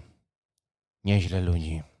elfy. Nieźle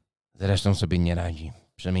ludzi. Zresztą sobie nie radzi.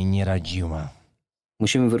 Przynajmniej nie radziła.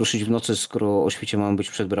 Musimy wyruszyć w nocy, skoro o świcie mamy być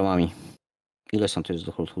przed bramami. Ile stąd jest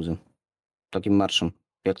do Holthusen? Takim marszem.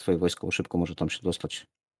 Jak twoje wojsko szybko może tam się dostać?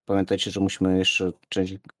 Pamiętajcie, że musimy jeszcze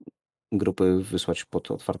część grupy wysłać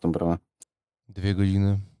pod otwartą bramę. 2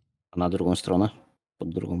 godziny? A na drugą stronę? Pod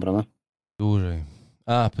drugą bramę? Dłużej.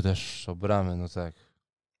 A, pytasz o bramy, no tak.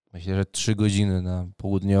 Myślę, że 3 godziny na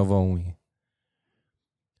południową i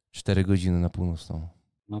 4 godziny na północną.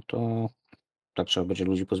 No to tak trzeba będzie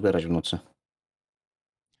ludzi pozbierać w nocy.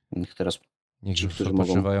 Niech teraz Niech Ci, już którzy mogą-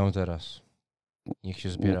 odpoczywają teraz. Niech się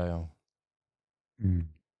zbierają.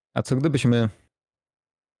 A co gdybyśmy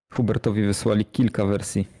Hubertowi wysłali kilka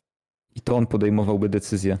wersji i to on podejmowałby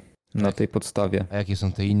decyzję na Tak. tej podstawie? A jakie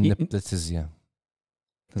są te inne I- decyzje?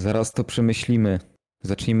 Zaraz to przemyślimy.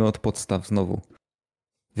 Zacznijmy od podstaw znowu.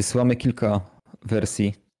 Wysyłamy kilka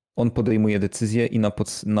wersji. On podejmuje decyzję i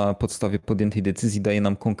na podstawie podjętej decyzji daje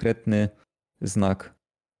nam konkretny znak.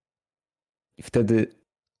 I wtedy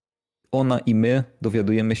ona i my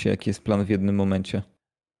dowiadujemy się, jaki jest plan w jednym momencie.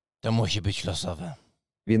 To musi być losowe.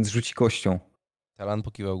 Więc rzuci kością. Talan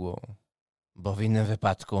pokiwał głową. Bo w innym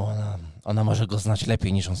wypadku ona może go znać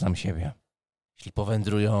lepiej niż on sam siebie. Jeśli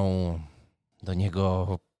powędrują do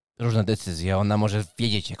niego różne decyzje, ona może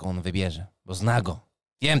wiedzieć, jaką on wybierze. Bo zna go.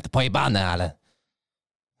 Wiem, to pojebane, ale...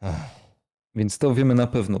 Więc to wiemy na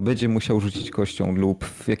pewno. Będzie musiał rzucić kością lub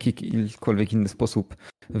w jakikolwiek inny sposób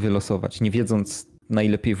wylosować, nie wiedząc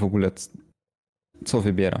najlepiej w ogóle, co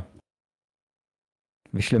wybiera.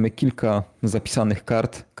 Wyślemy kilka zapisanych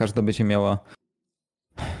kart. Każda będzie miała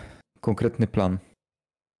konkretny plan.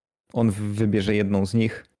 On wybierze jedną z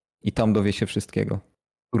nich i tam dowie się wszystkiego.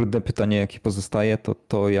 Trudne pytanie, jakie pozostaje,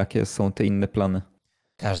 to jakie są te inne plany.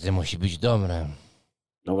 Każdy musi być dobry.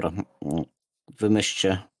 Dobra,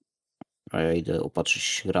 wymyślcie, a ja idę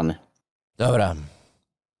opatrzyć rany. Dobra.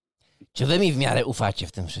 Czy wy mi w miarę ufacie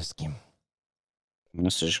w tym wszystkim?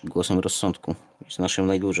 Jesteś głosem rozsądku i znasz ją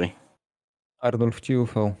najdłużej. Arnulf ci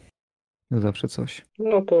ufał. Zawsze coś.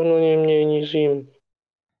 Na pewno nie mniej niż im.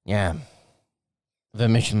 Nie.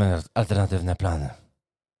 Wymyślmy alternatywne plany.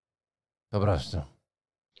 Po prostu.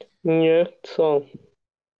 Nie, co?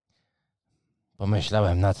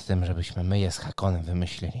 Pomyślałem nad tym, żebyśmy my je z Hakonem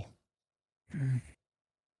wymyślili.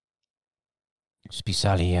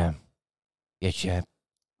 Spisali je, wiecie,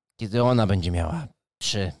 kiedy ona będzie miała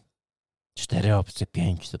 3, 4 opcje,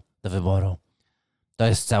 5 do wyboru, to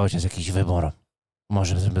jest cały czas jakiś wybór.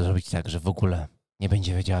 Może zrobić tak, że w ogóle nie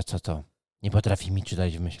będzie wiedziała, co to. Nie potrafi mi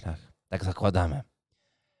czytać w myślach. Tak zakładamy.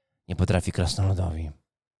 Nie potrafi krasnoludowi.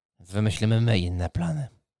 Wymyślimy my inne plany.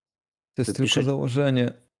 To jest tylko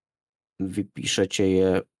założenie. Wypiszecie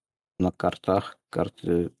je na kartach.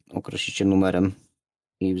 Karty określicie numerem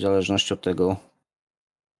i w zależności od tego,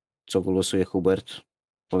 co wylosuje Hubert,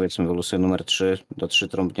 powiedzmy wylosuje numer 3, do 3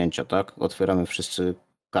 trąbnięcia, tak? Otwieramy wszyscy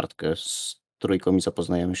kartkę z trójką i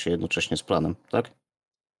zapoznajemy się jednocześnie z planem, tak?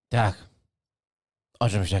 Tak. O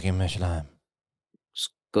czymś takim myślałem.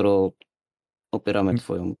 Skoro opieramy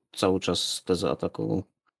twoją cały czas tezę ataku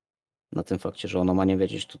na tym fakcie, że ona ma nie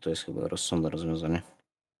wiedzieć, to jest chyba rozsądne rozwiązanie.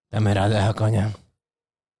 Damy radę, Hakonie.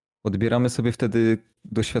 Odbieramy sobie wtedy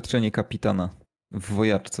doświadczenie kapitana w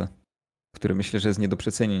wojaczce, które myślę, że jest nie do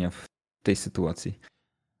przecenienia w tej sytuacji.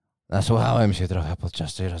 Nasłuchałem się trochę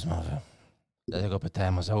podczas tej rozmowy. Dlatego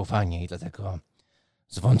pytałem o zaufanie i dlatego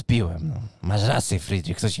zwątpiłem. No, masz rację,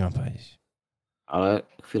 Friedrich, co ci mam powiedzieć? Ale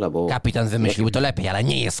chwila, bo... Kapitan wymyślił to lepiej, ale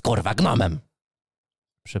nie jest kurwa gnomem.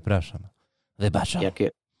 Przepraszam. Wybaczam.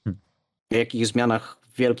 O jakich zmianach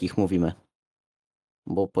wielkich mówimy?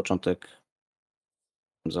 Bo początek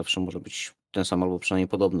zawsze może być ten sam albo przynajmniej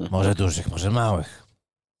podobny. Może dużych, może małych.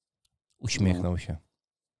 Uśmiechnął się.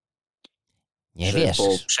 Nie Czy wiesz.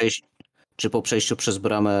 Czy po przejściu przez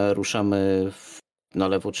bramę ruszamy na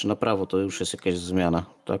lewo czy na prawo, to już jest jakaś zmiana,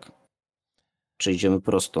 tak? Czy idziemy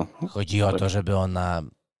prosto? Chodzi o Tak. to, żeby ona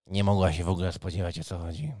nie mogła się w ogóle spodziewać, o co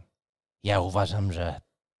chodzi. Ja uważam, że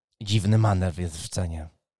dziwny manewr jest w cenie.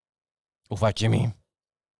 Ufacie mi?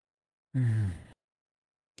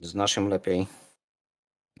 Znasz ją lepiej.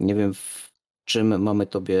 Nie wiem, w czym mamy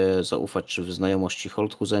tobie zaufać, czy w znajomości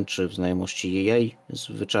Holthusen, czy w znajomości jej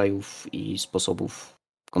zwyczajów i sposobów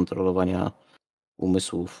kontrolowania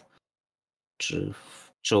umysłów,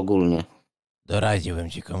 czy ogólnie. Doradziłbym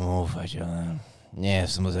ci komu ufać, ale nie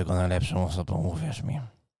jestem do tego najlepszą osobą, uwierz mi.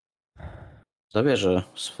 Zawierzę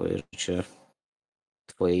swoje życie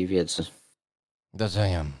twojej wiedzy,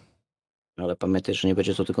 Doceniam. ale pamiętaj, że nie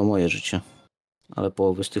będzie to tylko moje życie, ale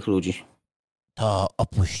połowy z tych ludzi. To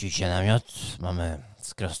opuścicie namiot. Mamy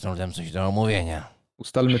z krasnoludem coś do omówienia.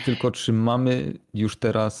 Ustalmy tylko, czy mamy już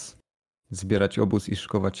teraz zbierać obóz i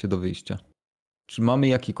szykować się do wyjścia. Czy mamy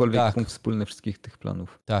jakikolwiek Tak. punkt wspólny wszystkich tych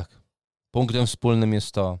planów? Tak. Punktem wspólnym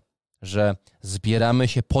jest to, że zbieramy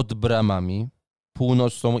się pod bramami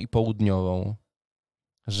północną i południową,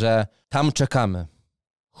 że tam czekamy.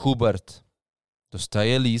 Hubert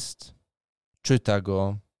dostaje list, czyta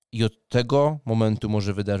go i od tego momentu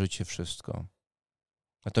może wydarzyć się wszystko.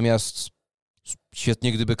 Natomiast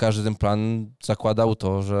świetnie, gdyby każdy ten plan zakładał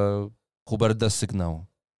to, że Hubert da sygnał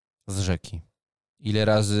z rzeki. Ile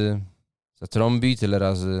razy zatrąbi, tyle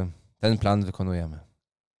razy ten plan wykonujemy.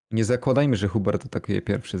 Nie zakładajmy, że Hubert atakuje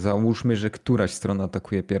pierwszy. Załóżmy, że któraś strona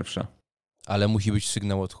atakuje pierwsza. Ale musi być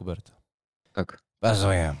sygnał od Huberta. Tak.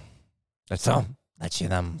 Bazuję. To co? Dacie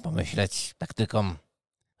nam pomyśleć taktyką?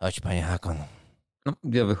 Chodź, panie Hakon. No,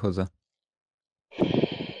 ja wychodzę.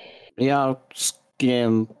 Ja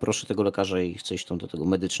skiniłem, proszę tego lekarza i chcę iść tam do tego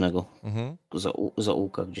medycznego. Mhm.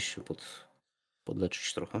 Zaułka gdzieś się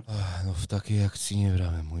podleczyć trochę. No w takiej akcji nie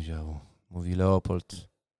brałem udziału. Mówi Leopold,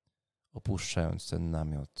 opuszczając ten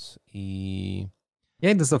namiot. I Ja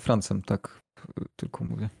idę za Francem, tak tylko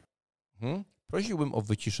mówię. prosiłbym o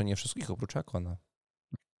wyciszenie wszystkich oprócz Akona.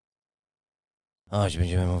 Chodź,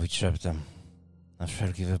 będziemy mówić szeptem. Na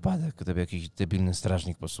wszelki wypadek, gdyby jakiś debilny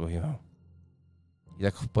strażnik posłuchiwał. I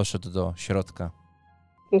tak poszedł do środka.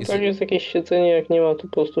 No Jest- tak, jest jakieś siedzenie, jak nie ma, to po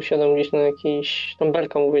prostu siadam gdzieś na jakiś... Tam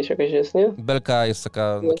belka mówić jakaś jest, nie? Belka jest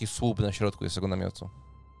taki słup na środku jest tego namiotu.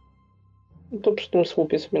 No to przy tym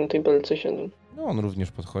słupie sobie na tej belce siadam. No on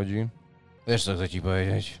również podchodzi. Wiesz, co chcę ci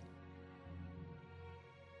powiedzieć?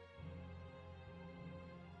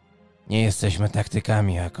 Nie jesteśmy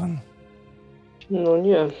taktykami, Hakon. No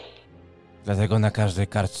nie. Dlatego na każdej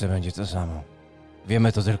kartce będzie to samo.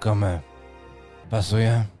 Wiemy to tylko my.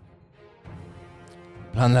 Pasuje?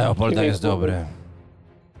 Plan Leopolda jest dobry.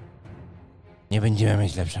 Nie będziemy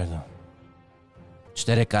mieć lepszego.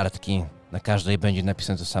 4 kartki. Na każdej będzie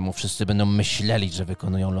napisane to samo. Wszyscy będą myśleli, że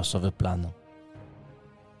wykonują losowy plan.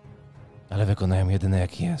 Ale wykonają jedyny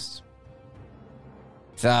jaki jest.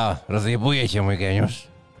 Co? Rozjebuje cię, mój geniusz?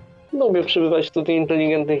 Lubię przybywać tutaj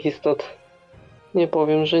inteligentnych istot. Nie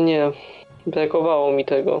powiem, że nie. Brakowało mi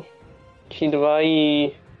tego. Ci dwaj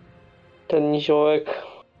i ten niziołek,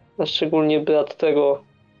 a szczególnie brat tego,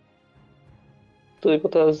 którego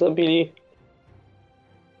teraz zabili.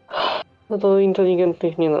 No to do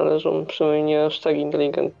inteligentnych nie należą, przynajmniej nie aż tak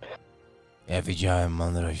inteligentnych. Ja widziałem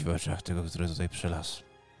mądrość w oczach tego, który tutaj przylazł.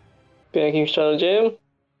 Jakimś czarodziejem?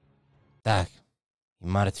 Tak. I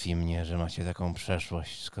martwi mnie, że macie taką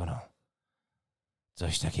przeszłość, skoro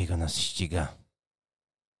coś takiego nas ściga.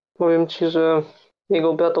 Powiem ci, że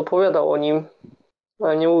jego brat opowiadał o nim,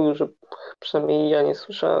 ale nie mówił, że przynajmniej ja nie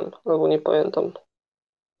słyszałem, albo nie pamiętam.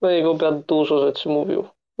 No jego brat dużo rzeczy mówił.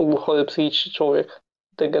 Był chory psychiczny człowiek,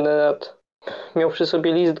 degenerat. Miał przy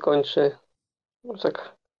sobie list gończy.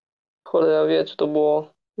 Tak cholera wie, czy to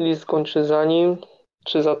było list gończy za nim,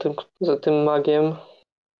 czy za tym magiem.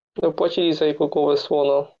 No, płacili za jego głowę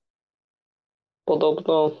słono.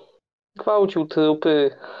 Podobno gwałcił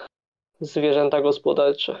trupy, zwierzęta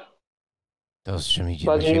gospodarcze. To, z czym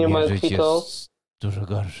idziemy Bardziej się mnie mierzyć, martwi to, jest dużo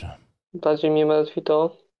gorsze. bardziej mnie martwi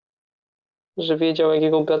to, że wiedział, jak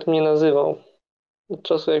jego brat mnie nazywał. Od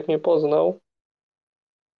czasu, jak mnie poznał,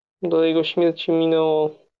 do jego śmierci minęło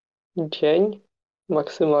dzień,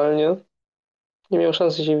 maksymalnie. Nie miał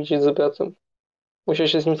szansy się widzieć z bratem. Musiał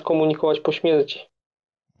się z nim skomunikować po śmierci.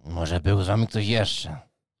 Może był z wami ktoś jeszcze.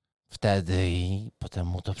 Wtedy i potem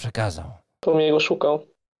mu to przekazał. To mnie go szukał.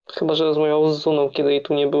 Chyba że rozmawiał z Zuną, kiedy jej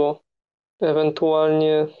tu nie było.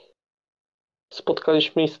 Ewentualnie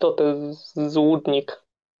spotkaliśmy istotę z łudnik.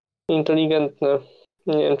 Inteligentne.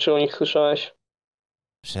 Nie wiem, czy o nich słyszałeś.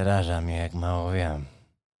 Przeraża mnie, jak mało wiem.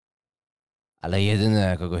 Ale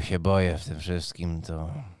jedyne, kogo się boję w tym wszystkim,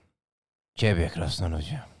 to ciebie,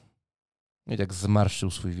 krasnoludzie. I tak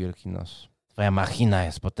zmarszczył swój wielki nos. Twoja machina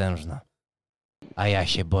jest potężna, a ja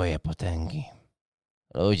się boję potęgi.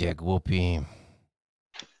 Ludzie głupi,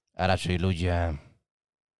 a raczej ludzie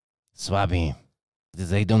słabi, gdy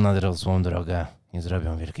zejdą na dorosłą drogę, nie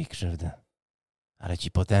zrobią wielkiej krzywdy. Ale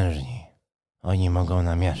ci potężni, oni mogą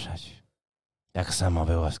namieszać. Tak samo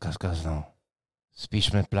było z Kaskazlą.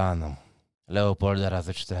 Spiszmy plan. Leopolda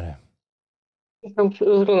razy 4.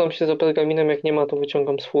 Rozglądam się za pergaminem, jak nie ma, to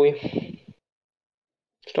wyciągam swój.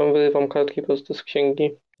 Czy tam wyrywam kartki po prostu z księgi.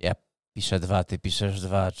 Ja piszę 2, ty piszesz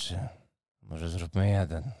 2, czy może zróbmy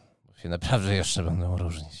 1, bo się naprawdę jeszcze będą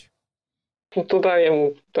różnić. No to daję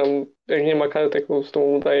mu tam, jak nie ma kartek, po prostu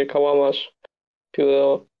mu daję kałamarz,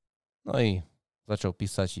 pióro. No i zaczął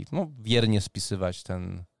pisać i wiernie spisywać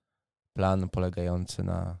ten plan polegający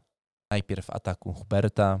na najpierw ataku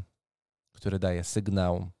Huberta, który daje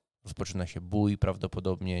sygnał. Rozpoczyna się bój,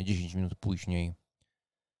 prawdopodobnie 10 minut później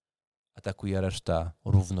atakuje reszta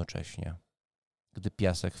równocześnie, gdy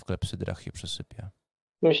piasek w klepsydrach się przesypie.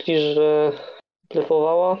 Myślisz, że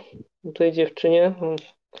blefowała tej dziewczynie?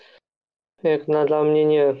 Jak dla mnie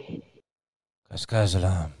nie.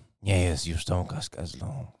 Kaskazla nie jest już tą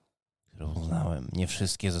Kaskazlą, którą znałem. Nie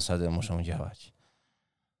wszystkie zasady muszą działać.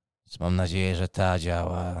 Więc mam nadzieję, że ta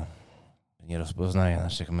działa, że nie rozpoznaje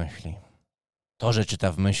naszych myśli. To, że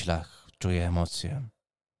czyta w myślach, czuje emocje,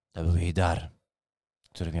 to był jej dar,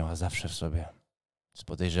 który miała zawsze w sobie. Więc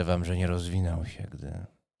podejrzewam, że nie rozwinął się, gdy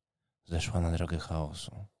zeszła na drogę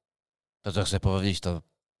chaosu. To, co chcę powiedzieć, to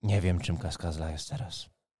nie wiem, czym Kaskazla jest teraz.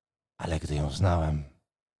 Ale gdy ją znałem,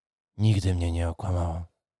 nigdy mnie nie okłamała.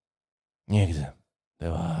 Nigdy.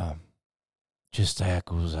 Była czysta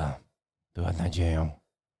jak łza. Była nadzieją.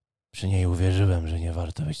 Przy niej uwierzyłem, że nie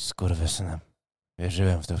warto być skurwysynem.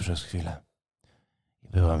 Wierzyłem w to przez chwilę. I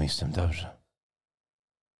było mi z tym dobrze.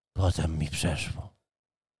 Potem mi przeszło.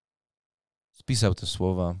 Spisał te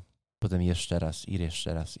słowa, potem jeszcze raz i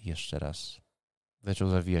jeszcze raz i jeszcze raz. Zaczął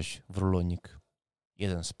zawijać w rulonik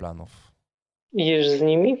jeden z planów. Idziesz z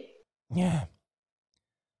nimi? Nie.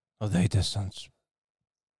 Odejdę stąd.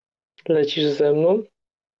 Lecisz ze mną?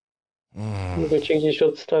 Mogę cię gdzieś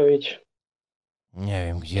odstawić. Nie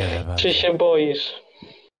wiem gdzie za bardzo. Czy się boisz?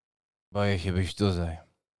 Boję się być tutaj.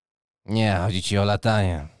 Nie, chodzi ci o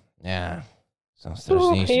latanie. Nie. Są No,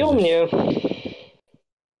 straszniejsze i o rzeczy. mnie.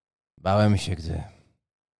 Bałem się, gdy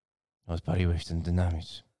odpaliłeś ten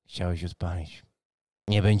dynamit. Chciałeś odpalić.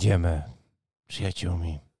 Nie będziemy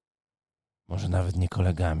przyjaciółmi. Może nawet nie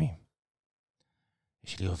kolegami.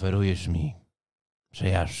 Jeśli oferujesz mi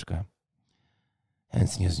przejażdżkę,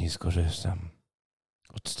 chętnie z niej skorzystam.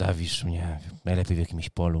 Odstawisz mnie najlepiej w jakimś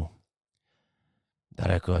polu,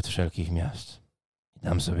 daleko od wszelkich miast. I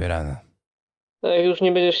dam sobie ranę. A jak już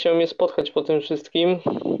nie będziesz chciał mnie spotkać po tym wszystkim,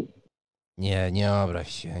 Nie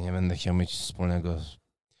obraź się. Nie będę chciał mieć wspólnego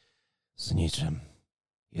z niczym.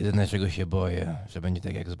 Jedyne, czego się boję, że będzie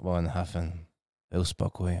tak jak z Bowenhafen. Był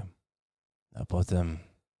spokój. A potem,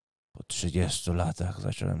 po 30 latach,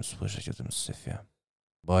 zacząłem słyszeć o tym syfie.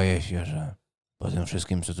 Boję się, że po tym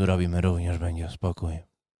wszystkim, co tu robimy, również będzie spokój.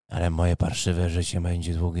 Ale moje parszywe życie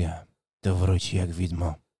będzie długie. To wróci jak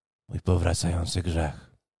widmo. Mój powracający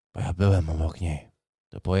grzech. Bo ja byłem obok niej.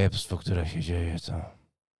 To pojebstwo, które się dzieje, to...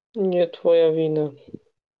 Nie twoja wina.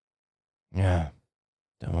 Nie.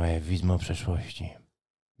 To moje widmo przeszłości.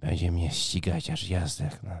 Będzie mnie ścigać, aż ja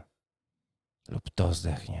zdechnę. Lub to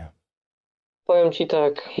zdechnie. Powiem ci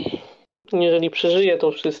tak. Jeżeli przeżyję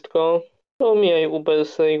to wszystko, to omijaj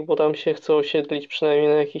Ubersejk, bo tam się chcę osiedlić przynajmniej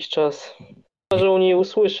na jakiś czas. A że o niej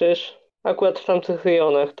usłyszysz, akurat w tamtych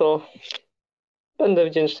rejonach, to będę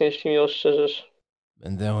wdzięczny, jeśli mi ostrzeżesz.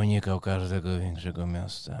 Będę unikał każdego większego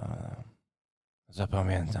miasta, ale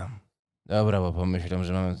zapamiętam. Dobra, bo pomyślę,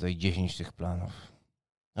 że mamy tutaj 10 tych planów.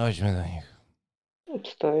 Chodźmy do nich.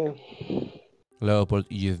 Wstaję.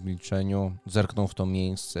 Leopold idzie w milczeniu, zerknął w to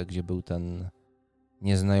miejsce, gdzie był ten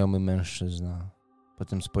nieznajomy mężczyzna.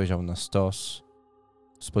 Potem spojrzał na stos,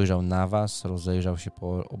 spojrzał na was, rozejrzał się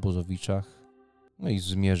po obozowiczach, no i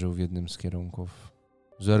zmierzył w jednym z kierunków.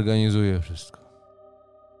 Zorganizuję wszystko.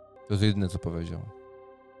 To jest jedyne, co powiedział.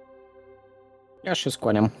 Ja się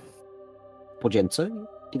skłaniam po dzięce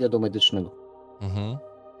i idę do medycznego. Mhm.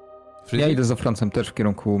 Ja Friedrich? idę za Francem też w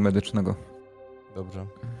kierunku medycznego. Dobrze.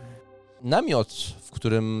 Namiot, w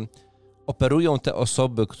którym operują te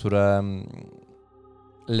osoby, które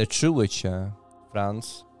leczyły cię,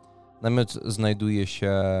 Franz, namiot znajduje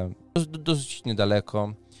się dosyć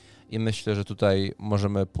niedaleko i myślę, że tutaj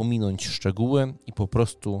możemy pominąć szczegóły i po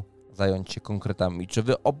prostu zająć się konkretami. Czy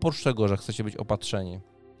wy oprócz tego, że chcecie być opatrzeni,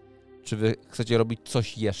 czy wy chcecie robić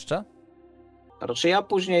coś jeszcze? Raczej ja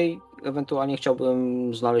później ewentualnie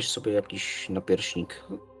chciałbym znaleźć sobie jakiś napierśnik,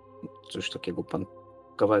 coś takiego,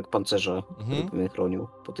 kawałek pancerza, który by mnie chronił.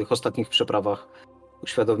 Po tych ostatnich przeprawach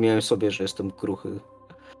uświadomiłem sobie, że jestem kruchy.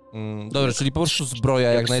 Dobrze, czyli po prostu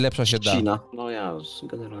zbroja jak najlepsza się da. trzcina. No ja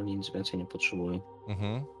generalnie nic więcej nie potrzebuję.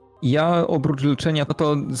 Mhm. Ja oprócz leczenia, no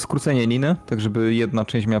to skrócenie liny, tak żeby jedna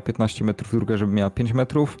część miała 15 metrów, druga żeby miała 5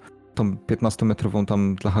 metrów. Tą 15-metrową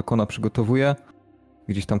tam dla Hakona przygotowuję.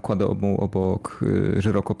 Gdzieś tam kładę obok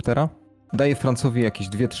żyrokoptera. Daję Francowi jakieś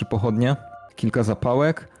 2-3 pochodnie, kilka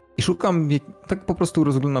zapałek i szukam, tak po prostu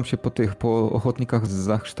rozglądam się po ochotnikach z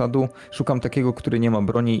Zachsztadu. Szukam takiego, który nie ma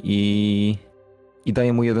broni i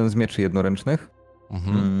daję mu jeden z mieczy jednoręcznych.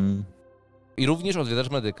 Mhm. I również odwiedzasz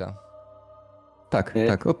medyka.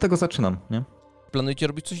 Tak, od tego zaczynam, nie? Planujecie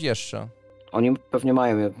robić coś jeszcze? Oni pewnie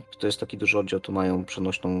mają, to jest taki duży oddział, to mają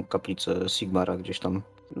przenośną kaplicę Sigmara gdzieś tam.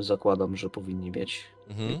 Zakładam, że powinni mieć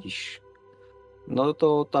jakiś... No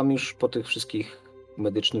to tam już po tych wszystkich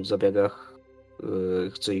medycznych zabiegach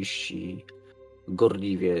chcę iść i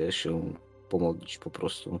gorliwie się pomodlić po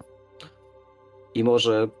prostu. I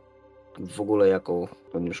może w ogóle jako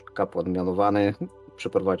ten już kapłan mianowany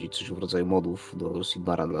przeprowadzić coś w rodzaju modów do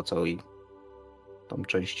Sigmara dla całej tam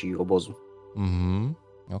części obozu.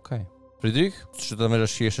 Okej. Friedrich, czy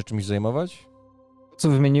zamierzasz się jeszcze czymś zajmować? Co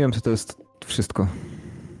wymieniłem, to jest wszystko.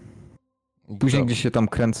 Później gdzieś się tam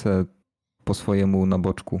kręcę po swojemu na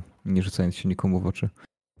boczku, nie rzucając się nikomu w oczy.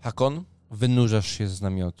 Hakon, wynurzasz się z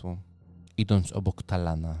namiotu, idąc obok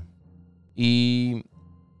Talana. I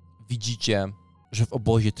widzicie, że w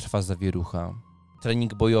obozie trwa zawierucha.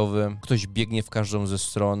 Trening bojowy, ktoś biegnie w każdą ze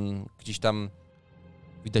stron, gdzieś tam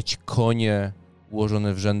widać konie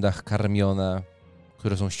ułożone w rzędach karmione,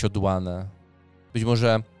 które są siodłane. Być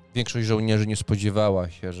może większość żołnierzy nie spodziewała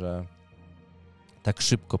się, że tak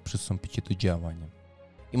szybko przystąpicie do działań.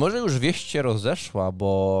 I może już wieść się rozeszła,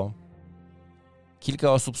 bo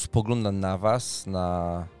kilka osób spogląda na was,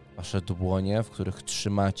 na wasze dłonie, w których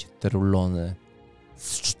trzymacie te rulony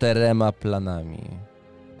z 4 planami.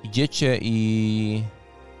 Idziecie i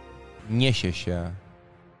niesie się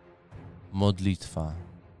modlitwa.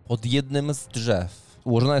 Pod jednym z drzew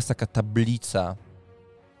ułożona jest taka tablica,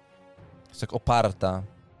 jest tak oparta.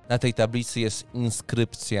 Na tej tablicy jest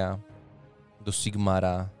inskrypcja do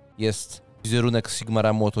Sigmara. Jest wizerunek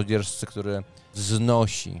Sigmara młotodzieżcy, który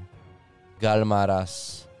wznosi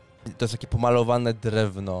Galmaras. To jest takie pomalowane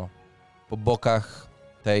drewno. Po bokach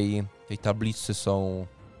tej tablicy są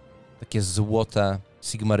takie złote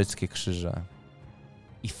sigmaryckie krzyże.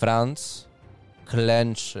 I Franz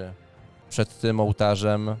klęczy przed tym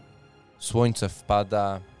ołtarzem. Słońce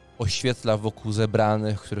wpada, oświetla wokół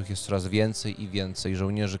zebranych, których jest coraz więcej i więcej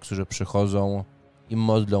żołnierzy, którzy przychodzą i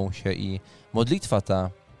modlą się, i modlitwa ta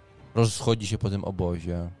rozchodzi się po tym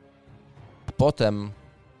obozie. A potem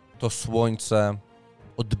to słońce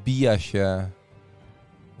odbija się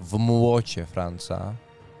w młocie Franca,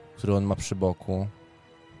 który on ma przy boku,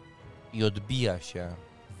 i odbija się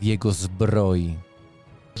w jego zbroi.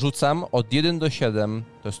 Rzucam od 1 do 7,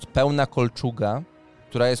 to jest pełna kolczuga,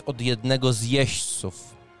 która jest od jednego z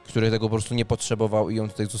jeźdźców, który tego po prostu nie potrzebował i ją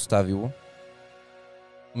tutaj zostawił.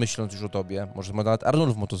 Myśląc już o tobie, może nawet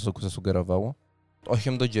Arnulf mu to zasugerował.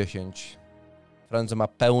 8-10. Francja ma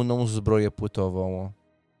pełną zbroję płytową,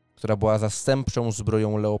 która była zastępczą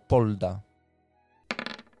zbroją Leopolda.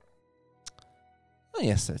 No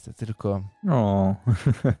niestety, tylko... O.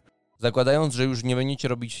 Zakładając, że już nie będziecie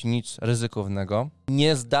robić nic ryzykownego,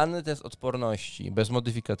 niezdany test odporności, bez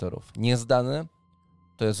modyfikatorów. Niezdany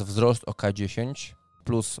to jest wzrost o K10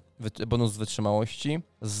 plus bonus wytrzymałości.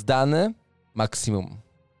 Zdany maksimum.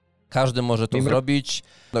 Każdy może to zrobić.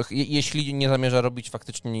 No, jeśli nie zamierza robić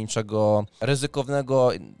faktycznie niczego ryzykownego,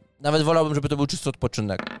 nawet wolałbym, żeby to był czysty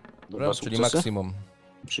odpoczynek. Dobra, czyli maksimum.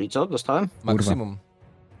 Czyli co? Dostałem? Maksimum.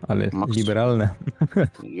 Ale liberalne.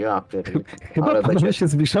 Ja pierdolę. Chyba Ale panowie będzie, się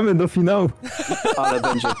zbliżamy do finału. ale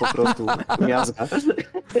będzie po prostu miazga.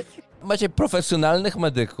 Macie profesjonalnych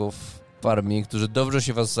medyków w armii, którzy dobrze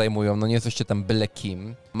się was zajmują, no nie jesteście tam byle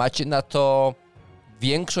kim. Macie na to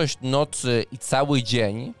większość nocy i cały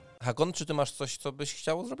dzień. Hakon, czy ty masz coś, co byś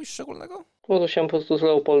chciał zrobić szczególnego? Bo to chciałem po prostu z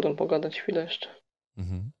Leopoldem pogadać chwilę jeszcze.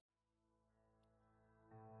 Mhm.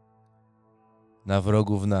 Na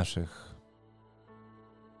wrogów naszych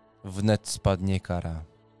wnet spadnie kara.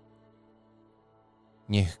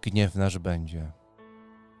 Niech gniew nasz będzie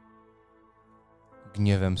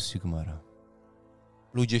gniewem Sigmara.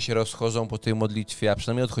 Ludzie się rozchodzą po tej modlitwie, a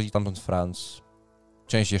przynajmniej odchodzi tamtąd Franz.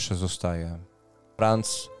 Część jeszcze zostaje.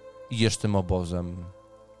 Franz, idziesz tym obozem.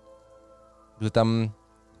 Gdy tam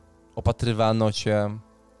opatrywano cię,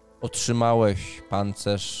 otrzymałeś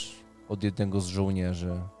pancerz od jednego z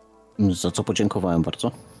żołnierzy. Za co podziękowałem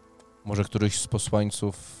bardzo. Może któryś z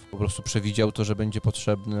posłańców po prostu przewidział to, że będzie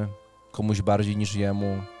potrzebny komuś bardziej niż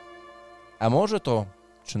jemu. A może to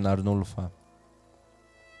czyn Arnulfa.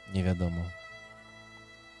 Nie wiadomo.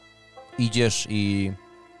 Idziesz i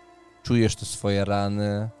czujesz te swoje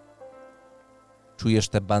rany. Czujesz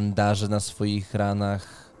te bandaże na swoich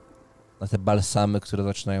ranach. Na te balsamy, które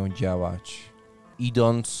zaczynają działać.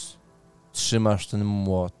 Idąc, trzymasz ten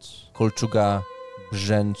młot. Kolczuga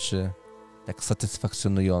brzęczy tak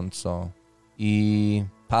satysfakcjonująco. I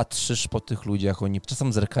patrzysz po tych ludziach, oni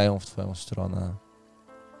czasem zerkają w twoją stronę.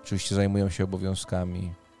 Oczywiście zajmują się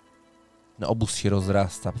obowiązkami. No, obóz się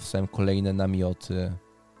rozrasta, powstają kolejne namioty.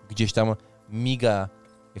 Gdzieś tam miga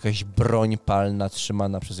jakaś broń palna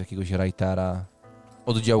trzymana przez jakiegoś rajtara.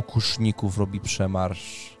 Oddział kuszników robi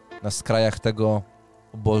przemarsz. Na skrajach tego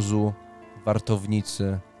obozu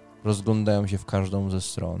wartownicy rozglądają się w każdą ze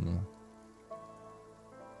stron.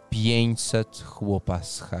 500 chłopa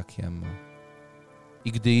z hakiem.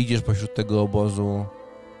 I gdy idziesz pośród tego obozu,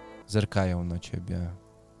 zerkają na ciebie.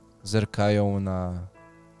 Zerkają na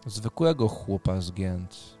zwykłego chłopa z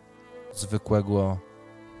Gent. Zwykłego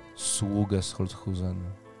sługę z Holthusen,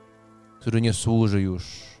 który nie służy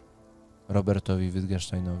już Robertowi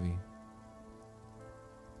Wittgensteinowi.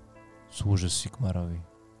 Służy Sigmarowi.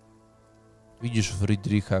 Widzisz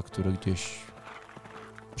Friedricha, który gdzieś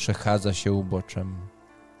przechadza się uboczem.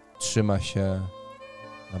 Trzyma się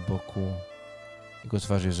na boku. Jego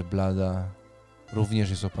twarz jest blada. Również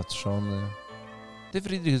jest opatrzony. Ty,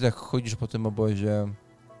 Friedrich, jak chodzisz po tym obozie,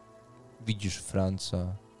 widzisz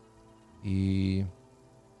Franca i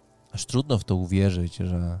aż trudno w to uwierzyć,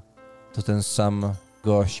 że to ten sam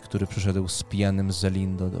gość, który przyszedł z pijanym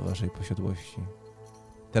Zelindo do waszej posiadłości.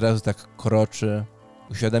 Teraz tak kroczy.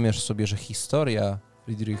 Uświadamiasz sobie, że historia,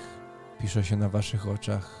 Friedrich, pisze się na waszych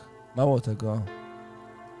oczach. Mało tego,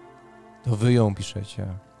 to wy ją piszecie,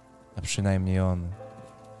 a przynajmniej on.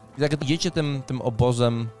 I jak idziecie tym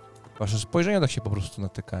obozem, wasze spojrzenia tak się po prostu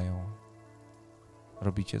natykają.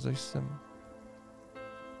 Robicie coś z tym?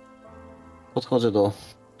 Podchodzę do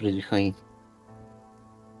Friedricha i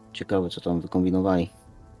ciekawe, co tam wykombinowali.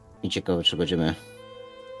 I ciekawe, czy będziemy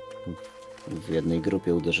w jednej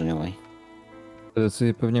grupie uderzeniowej.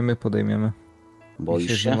 Decyzję pewnie my podejmiemy. Boisz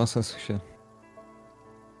Myślę, że się? ma sensu się.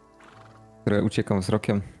 Które uciekam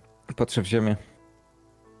wzrokiem. Patrzę w ziemię.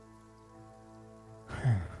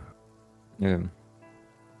 Nie wiem.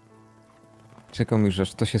 Czekam już,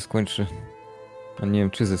 aż to się skończy. A nie wiem,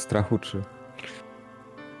 czy ze strachu, czy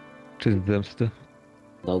z zemsty.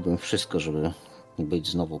 Dałbym wszystko, żeby być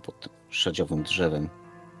znowu pod tym szadziowym drzewem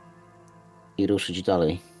i ruszyć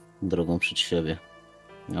dalej drogą przed siebie.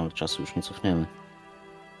 Ale czasu już nie cofniemy.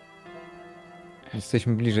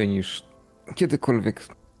 Jesteśmy bliżej niż kiedykolwiek.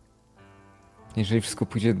 Jeżeli wszystko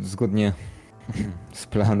pójdzie zgodnie z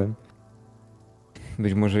planem.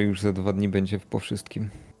 Być może już za 2 dni będzie po wszystkim.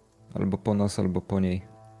 Albo po nas, albo po niej.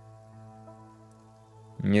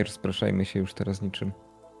 Nie rozpraszajmy się już teraz niczym.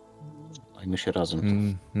 Dajmy się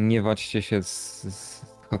razem. Nie wadźcie się z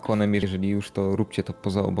Hakonem, jeżeli już to róbcie to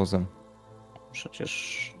poza obozem.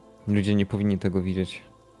 Przecież Ludzie nie powinni tego widzieć.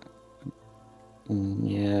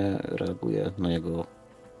 Nie reaguje na jego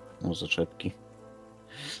zaczepki.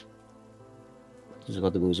 Te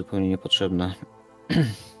zwady były zupełnie niepotrzebne.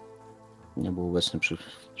 Nie był obecny przy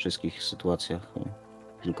wszystkich sytuacjach.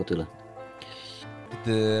 Tylko tyle.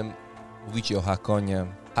 Gdy mówicie o Hakonie,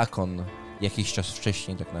 Hakon jakiś czas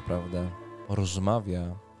wcześniej tak naprawdę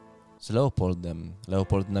rozmawia z Leopoldem.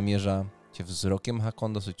 Leopold namierza cię wzrokiem,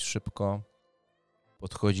 Hakon dosyć szybko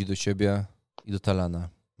podchodzi do ciebie i do Talana.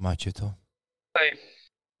 Macie to? Ej.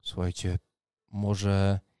 Słuchajcie,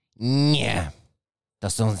 może... Nie. To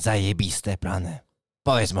są zajebiste plany.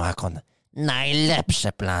 Powiedz mu, Hakon,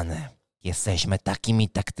 najlepsze plany. Jesteśmy takimi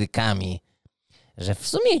taktykami, że w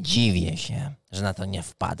sumie dziwię się, że na to nie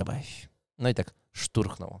wpadłeś. No i tak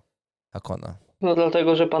szturchnął Hakona. No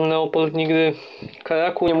dlatego, że pan Leopold nigdy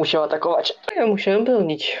Karaku nie musiał atakować, a ja musiałem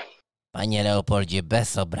bronić. Panie Leopoldzie,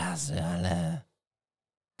 bez obrazy, ale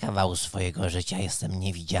kawał swojego życia jestem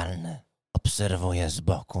niewidzialny. Obserwuję z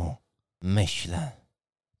boku, myślę,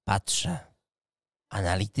 patrzę.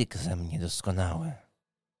 Analityk ze mnie doskonały.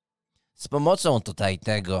 Z pomocą tutaj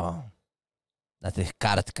tego, na tych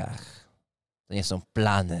kartkach, to nie są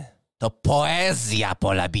plany, to poezja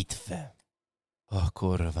pola bitwy. O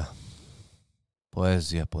kurwa.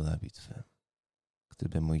 Poezja pola bitwy.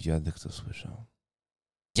 Gdyby mój dziadek to słyszał.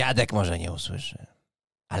 Dziadek może nie usłyszy,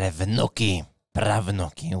 ale wnuki,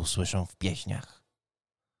 prawnuki usłyszą w pieśniach.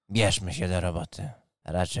 Bierzmy się do roboty.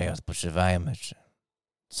 Raczej odpoczywajmy, czy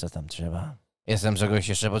co tam trzeba. Jestem czegoś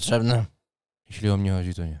jeszcze potrzebny? Jeśli o mnie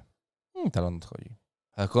chodzi, to nie. Talan odchodzi.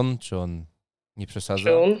 Hakon, czy on nie przesadza?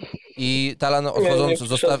 Czy on? I Talan odchodząc nie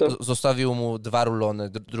przesadza. zostawił mu 2 rulony,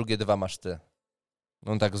 drugie 2 masz ty.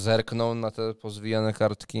 On tak zerknął na te pozwijane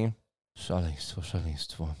kartki. Szaleństwo,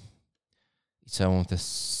 szaleństwo. I całą tę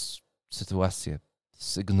sytuację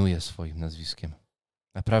sygnuje swoim nazwiskiem.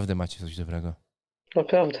 Naprawdę macie coś dobrego.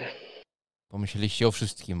 Naprawdę. Pomyśleliście o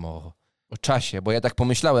wszystkim, o czasie, bo ja tak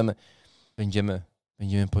pomyślałem.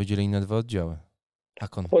 Będziemy podzieleni na 2 oddziały.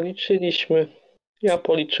 Hakon, Policzyliśmy. Ja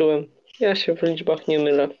policzyłem. Ja się w liczbach nie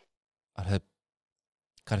mylę. ale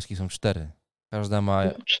kartki są 4. Każda ma...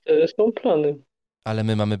 4 są plany. Ale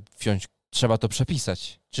my mamy wziąć... Trzeba to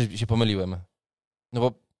przepisać. Czy się pomyliłem? No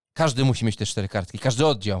bo każdy musi mieć te 4 kartki. Każdy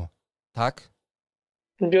oddział. Tak?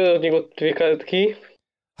 Biorę od niego 2 kartki.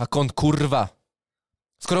 Hakon, kurwa!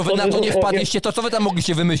 Skoro wy na to nie wpadliście, to co wy tam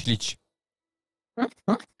mogliście wymyślić?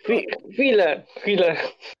 Chwilę.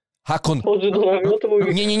 Hakon! Chodzę do namiotu,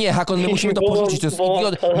 mówi... Nie, Hakon, my musimy to porzucić. To jest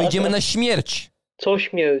idiot. My idziemy na śmierć. Co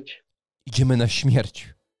śmierć? Idziemy na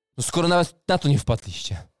śmierć. No skoro nawet na to nie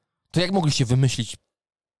wpadliście, to jak mogliście wymyślić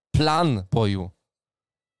plan boju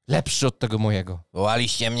lepszy od tego mojego?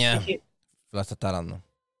 Wołaliście mnie? Wraca Taran.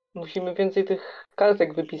 Musimy więcej tych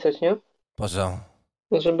kartek wypisać, nie? Po co?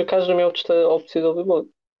 Żeby każdy miał 4 opcje do wyboru.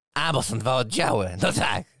 A, bo są 2 oddziały. No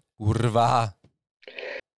tak. Kurwa.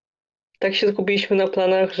 Tak się zgubiliśmy na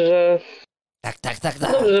planach, że... Tak.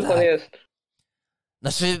 Dobrze, że pan jest.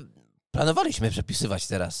 Znaczy, planowaliśmy przepisywać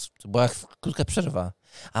teraz. To była krótka przerwa.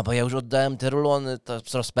 A bo ja już oddałem te rulony to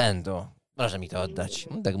z rozpędu. Proszę mi to oddać.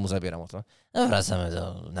 Tak mu zabieram o to. No wracamy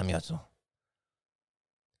do namiotu.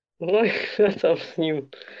 No i wracam z nim.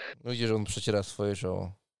 Widzisz, że on przeciera swoje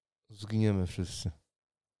czoło. Zginiemy wszyscy.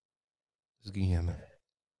 Zginiemy.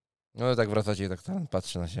 No tak wracacie i tak Taran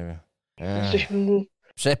patrzy na siebie. Żeśmy mu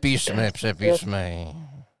Przepiszmy.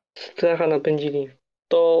 stracha napędzili.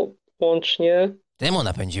 To łącznie... Ty mu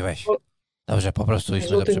napędziłeś. Dobrze, po prostu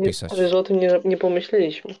idźmy to przepisać. Ale że o tym nie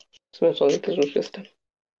pomyśleliśmy. Zmęczony też już jestem.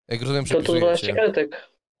 Jak rozumiem, To 12 przepisujecie.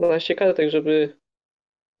 kartek. 12 kartek, żeby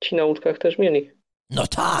ci na łódkach też mieli. No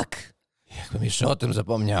tak! Jakbym jeszcze o tym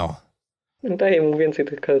zapomniał. Daję mu więcej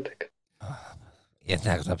tych kartek.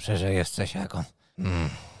 Jednak dobrze, że jesteś jak on.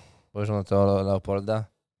 Spojrzał na to Leopolda.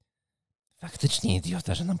 Faktycznie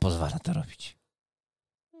idiota, że nam pozwala to robić.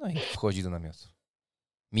 No i wchodzi do namiotu.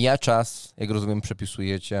 Mija czas, jak rozumiem,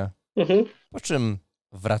 przepisujecie. Mhm. Po czym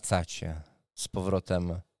wracacie z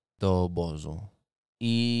powrotem do obozu.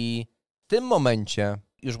 I w tym momencie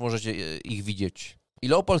już możecie ich widzieć. I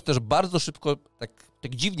Leopold też bardzo szybko,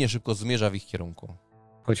 tak dziwnie szybko zmierza w ich kierunku.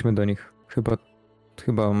 Chodźmy do nich.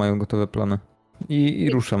 Chyba mają gotowe plany. I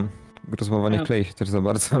ruszam. Rozmowa nie klei się też za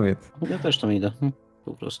bardzo, więc... Ja też tam idę.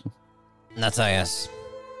 Po prostu. No co jest?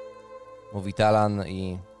 Mówi Talan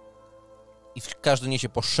i każdy niesie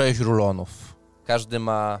po 6 rulonów. Każdy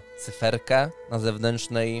ma cyferkę na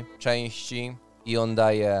zewnętrznej części i on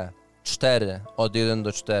daje 4, od 1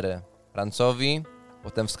 do 4 Francowi.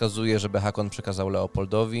 Potem wskazuje, żeby Hakon przekazał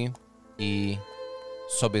Leopoldowi i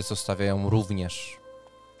sobie zostawiają również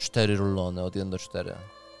 4 rulony od 1 do 4.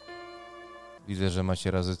 Widzę, że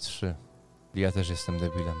macie razy 3. Ja też jestem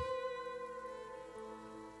debilem.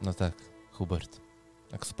 No tak, Hubert.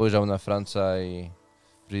 Jak spojrzał na Franza i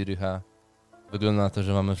Friedricha, wygląda na to,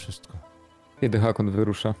 że mamy wszystko. Kiedy Hakon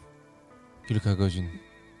wyrusza? Kilka godzin.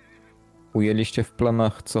 Ujęliście w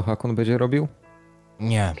planach, co Hakon będzie robił?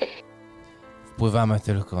 Nie. Wpływamy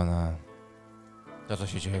tylko na to, co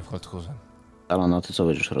się dzieje w Holthusen. Talan, a ty co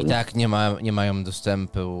będziesz I robił? tak nie mają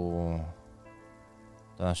dostępu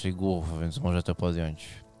do naszych głów, więc może to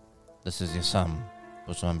podjąć decyzję sam,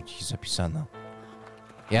 po co ma być zapisana.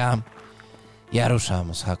 Ja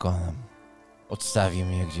ruszam z Hakonem. Odstawię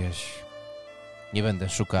mnie gdzieś. Nie będę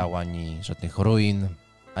szukał ani żadnych ruin,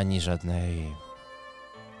 ani żadnej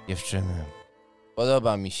dziewczyny.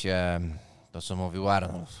 Podoba mi się to, co mówił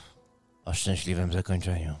Arnulf o szczęśliwym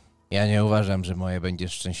zakończeniu. Ja nie uważam, że moje będzie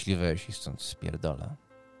szczęśliwe, jeśli stąd spierdolę.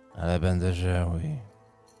 Ale będę żył i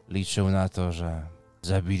liczył na to, że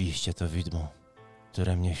zabiliście to widmo,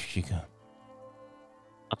 które mnie ściga.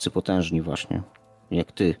 Tacy potężni właśnie,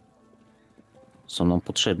 jak ty, są nam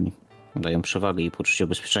potrzebni. Dają przewagę i poczucie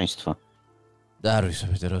bezpieczeństwa. Daruj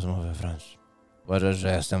sobie tę rozmowę, Franz. Uważasz,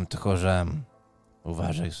 że jestem tchórzem?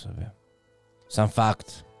 Uważaj sobie. Sam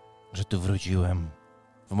fakt, że tu wróciłem,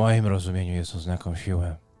 w moim rozumieniu jest oznaką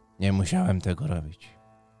siły. Nie musiałem tego robić.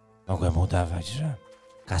 Mogłem udawać, że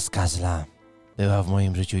kaska zla była w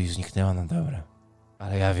moim życiu i zniknęła na dobre.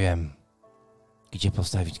 Ale ja wiem, gdzie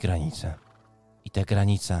postawić granicę. I tę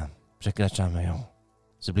granicę przekraczamy ją,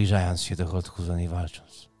 zbliżając się do Holthusen i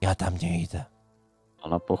walcząc. Ja tam nie idę.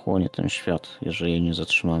 Ona pochłonie ten świat, jeżeli jej nie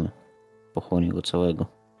zatrzymamy. Pochłonie go całego.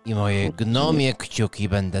 I moje gnomie kciuki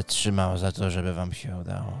będę trzymał za to, żeby wam się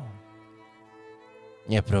udało.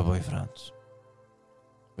 Nie próbuj, Franz.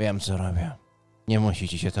 Wiem, co robię. Nie musi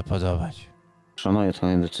ci się to podobać. Szanuję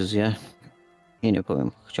twoją decyzję i nie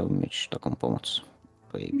powiem, chciałbym mieć taką pomoc w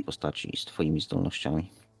twojej postaci i z twoimi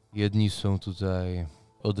zdolnościami. Jedni są tutaj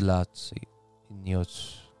od lat, inni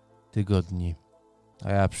od tygodni.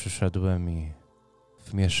 A ja przyszedłem i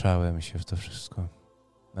wmieszałem się w to wszystko.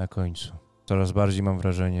 Na końcu. Coraz bardziej mam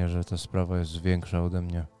wrażenie, że ta sprawa jest większa ode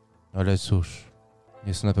mnie. Ale cóż,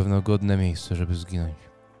 jest na pewno godne miejsce, żeby zginąć.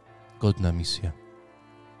 Godna misja.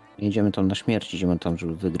 Nie idziemy tam na śmierć, idziemy tam,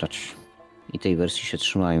 żeby wygrać. I tej wersji się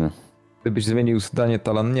trzymajmy. Gdybyś zmienił zdanie,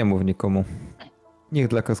 Talan, nie mów nikomu. Niech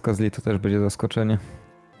dla Kaskazli to też będzie zaskoczenie.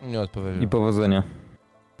 Nie odpowiedział. I powodzenia.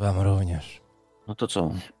 Wam również. No to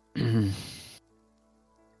co?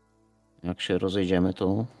 Jak się rozejdziemy,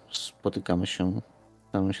 to spotykamy się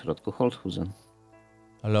w samym środku Holthusen.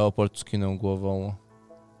 Leopold skinął głową.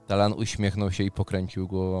 Talan uśmiechnął się i pokręcił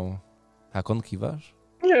głową. Hakon, kiwasz?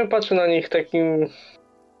 Nie wiem, patrzę na nich takim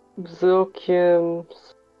wzrokiem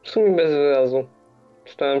w sumie bez wyrazu.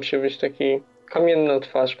 Starałem się być taki kamienna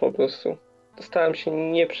twarz po prostu. Starałem się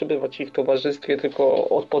nie przebywać w ich towarzystwie, tylko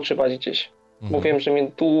odpoczywać gdzieś. Bo wiem, że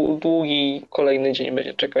mnie długi kolejny dzień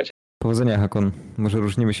będzie czekać. Powodzenia, Hakon. Może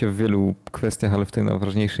różnimy się w wielu kwestiach, ale w tej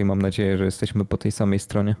najważniejszej mam nadzieję, że jesteśmy po tej samej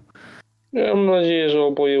stronie. Ja mam nadzieję, że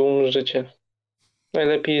oboje umrzecie.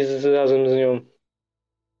 Najlepiej razem z nią.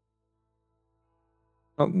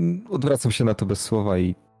 No, odwracam się na to bez słowa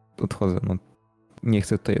i odchodzę. No, nie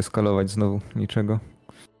chcę tutaj eskalować znowu niczego.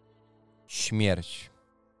 Śmierć.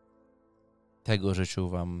 Tego życzył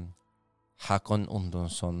wam Hakon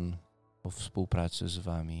Undonson po współpracy z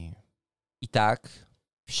wami. I tak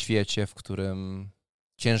w świecie, w którym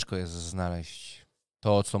ciężko jest znaleźć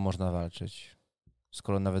to, o co można walczyć,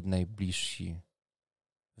 skoro nawet najbliżsi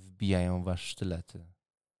wbijają was sztylety.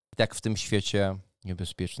 I tak w tym świecie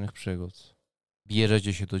niebezpiecznych przygód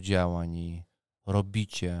bierzecie się do działań i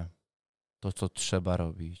robicie to, co trzeba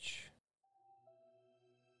robić.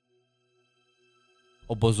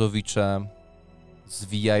 Obozowicze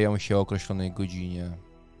zwijają się o określonej godzinie.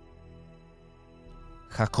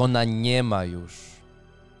 Hakona nie ma już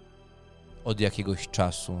od jakiegoś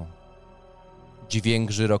czasu.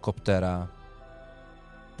 Dźwięk żyrokoptera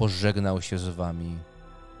pożegnał się z wami.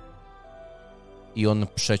 I on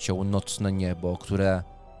przeciął nocne niebo, które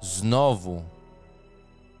znowu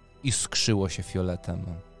iskrzyło się fioletem.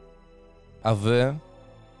 A wy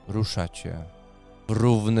ruszacie. W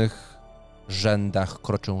równych rzędach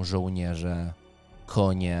kroczą żołnierze,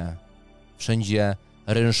 konie. Wszędzie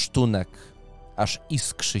rynsztunek, aż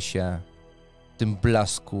iskrzy się w tym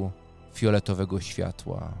blasku fioletowego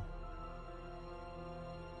światła.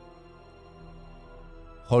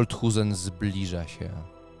 Holthusen zbliża się.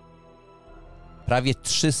 Prawie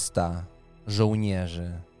 300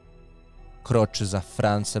 żołnierzy kroczy za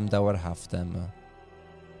Francem Dauerhaftem.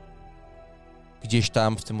 Gdzieś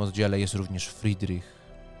tam w tym oddziale jest również Friedrich.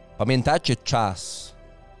 Pamiętacie czas,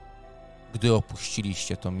 gdy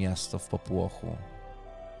opuściliście to miasto w popłochu?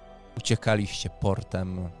 Uciekaliście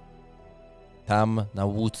portem. Tam na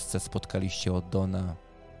łódce spotkaliście Oddona.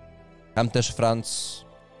 Tam też Franz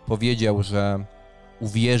powiedział, że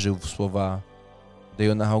uwierzył w słowa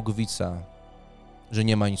Dejona Haugwitza, że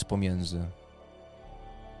nie ma nic pomiędzy.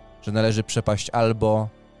 Że należy przepaść albo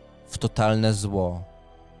w totalne zło,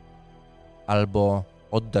 albo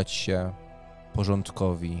oddać się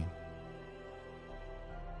porządkowi.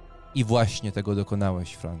 I właśnie tego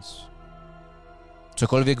dokonałeś, Franz.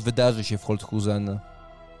 Cokolwiek wydarzy się w Holthusen,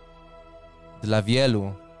 dla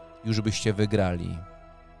wielu już byście wygrali.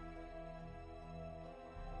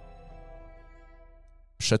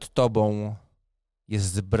 Przed tobą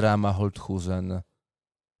jest brama Holthusen,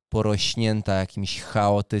 porośnięta jakimś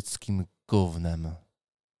chaotyckim gównem.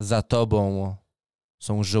 Za tobą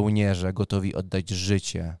są żołnierze gotowi oddać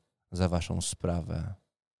życie za waszą sprawę.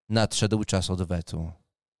 Nadszedł czas odwetu.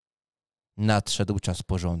 Nadszedł czas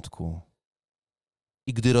porządku.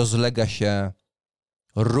 I gdy rozlega się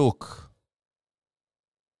róg,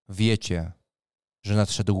 wiecie, że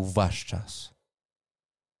nadszedł wasz czas.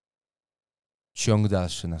 Ciąg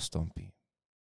dalszy nastąpi.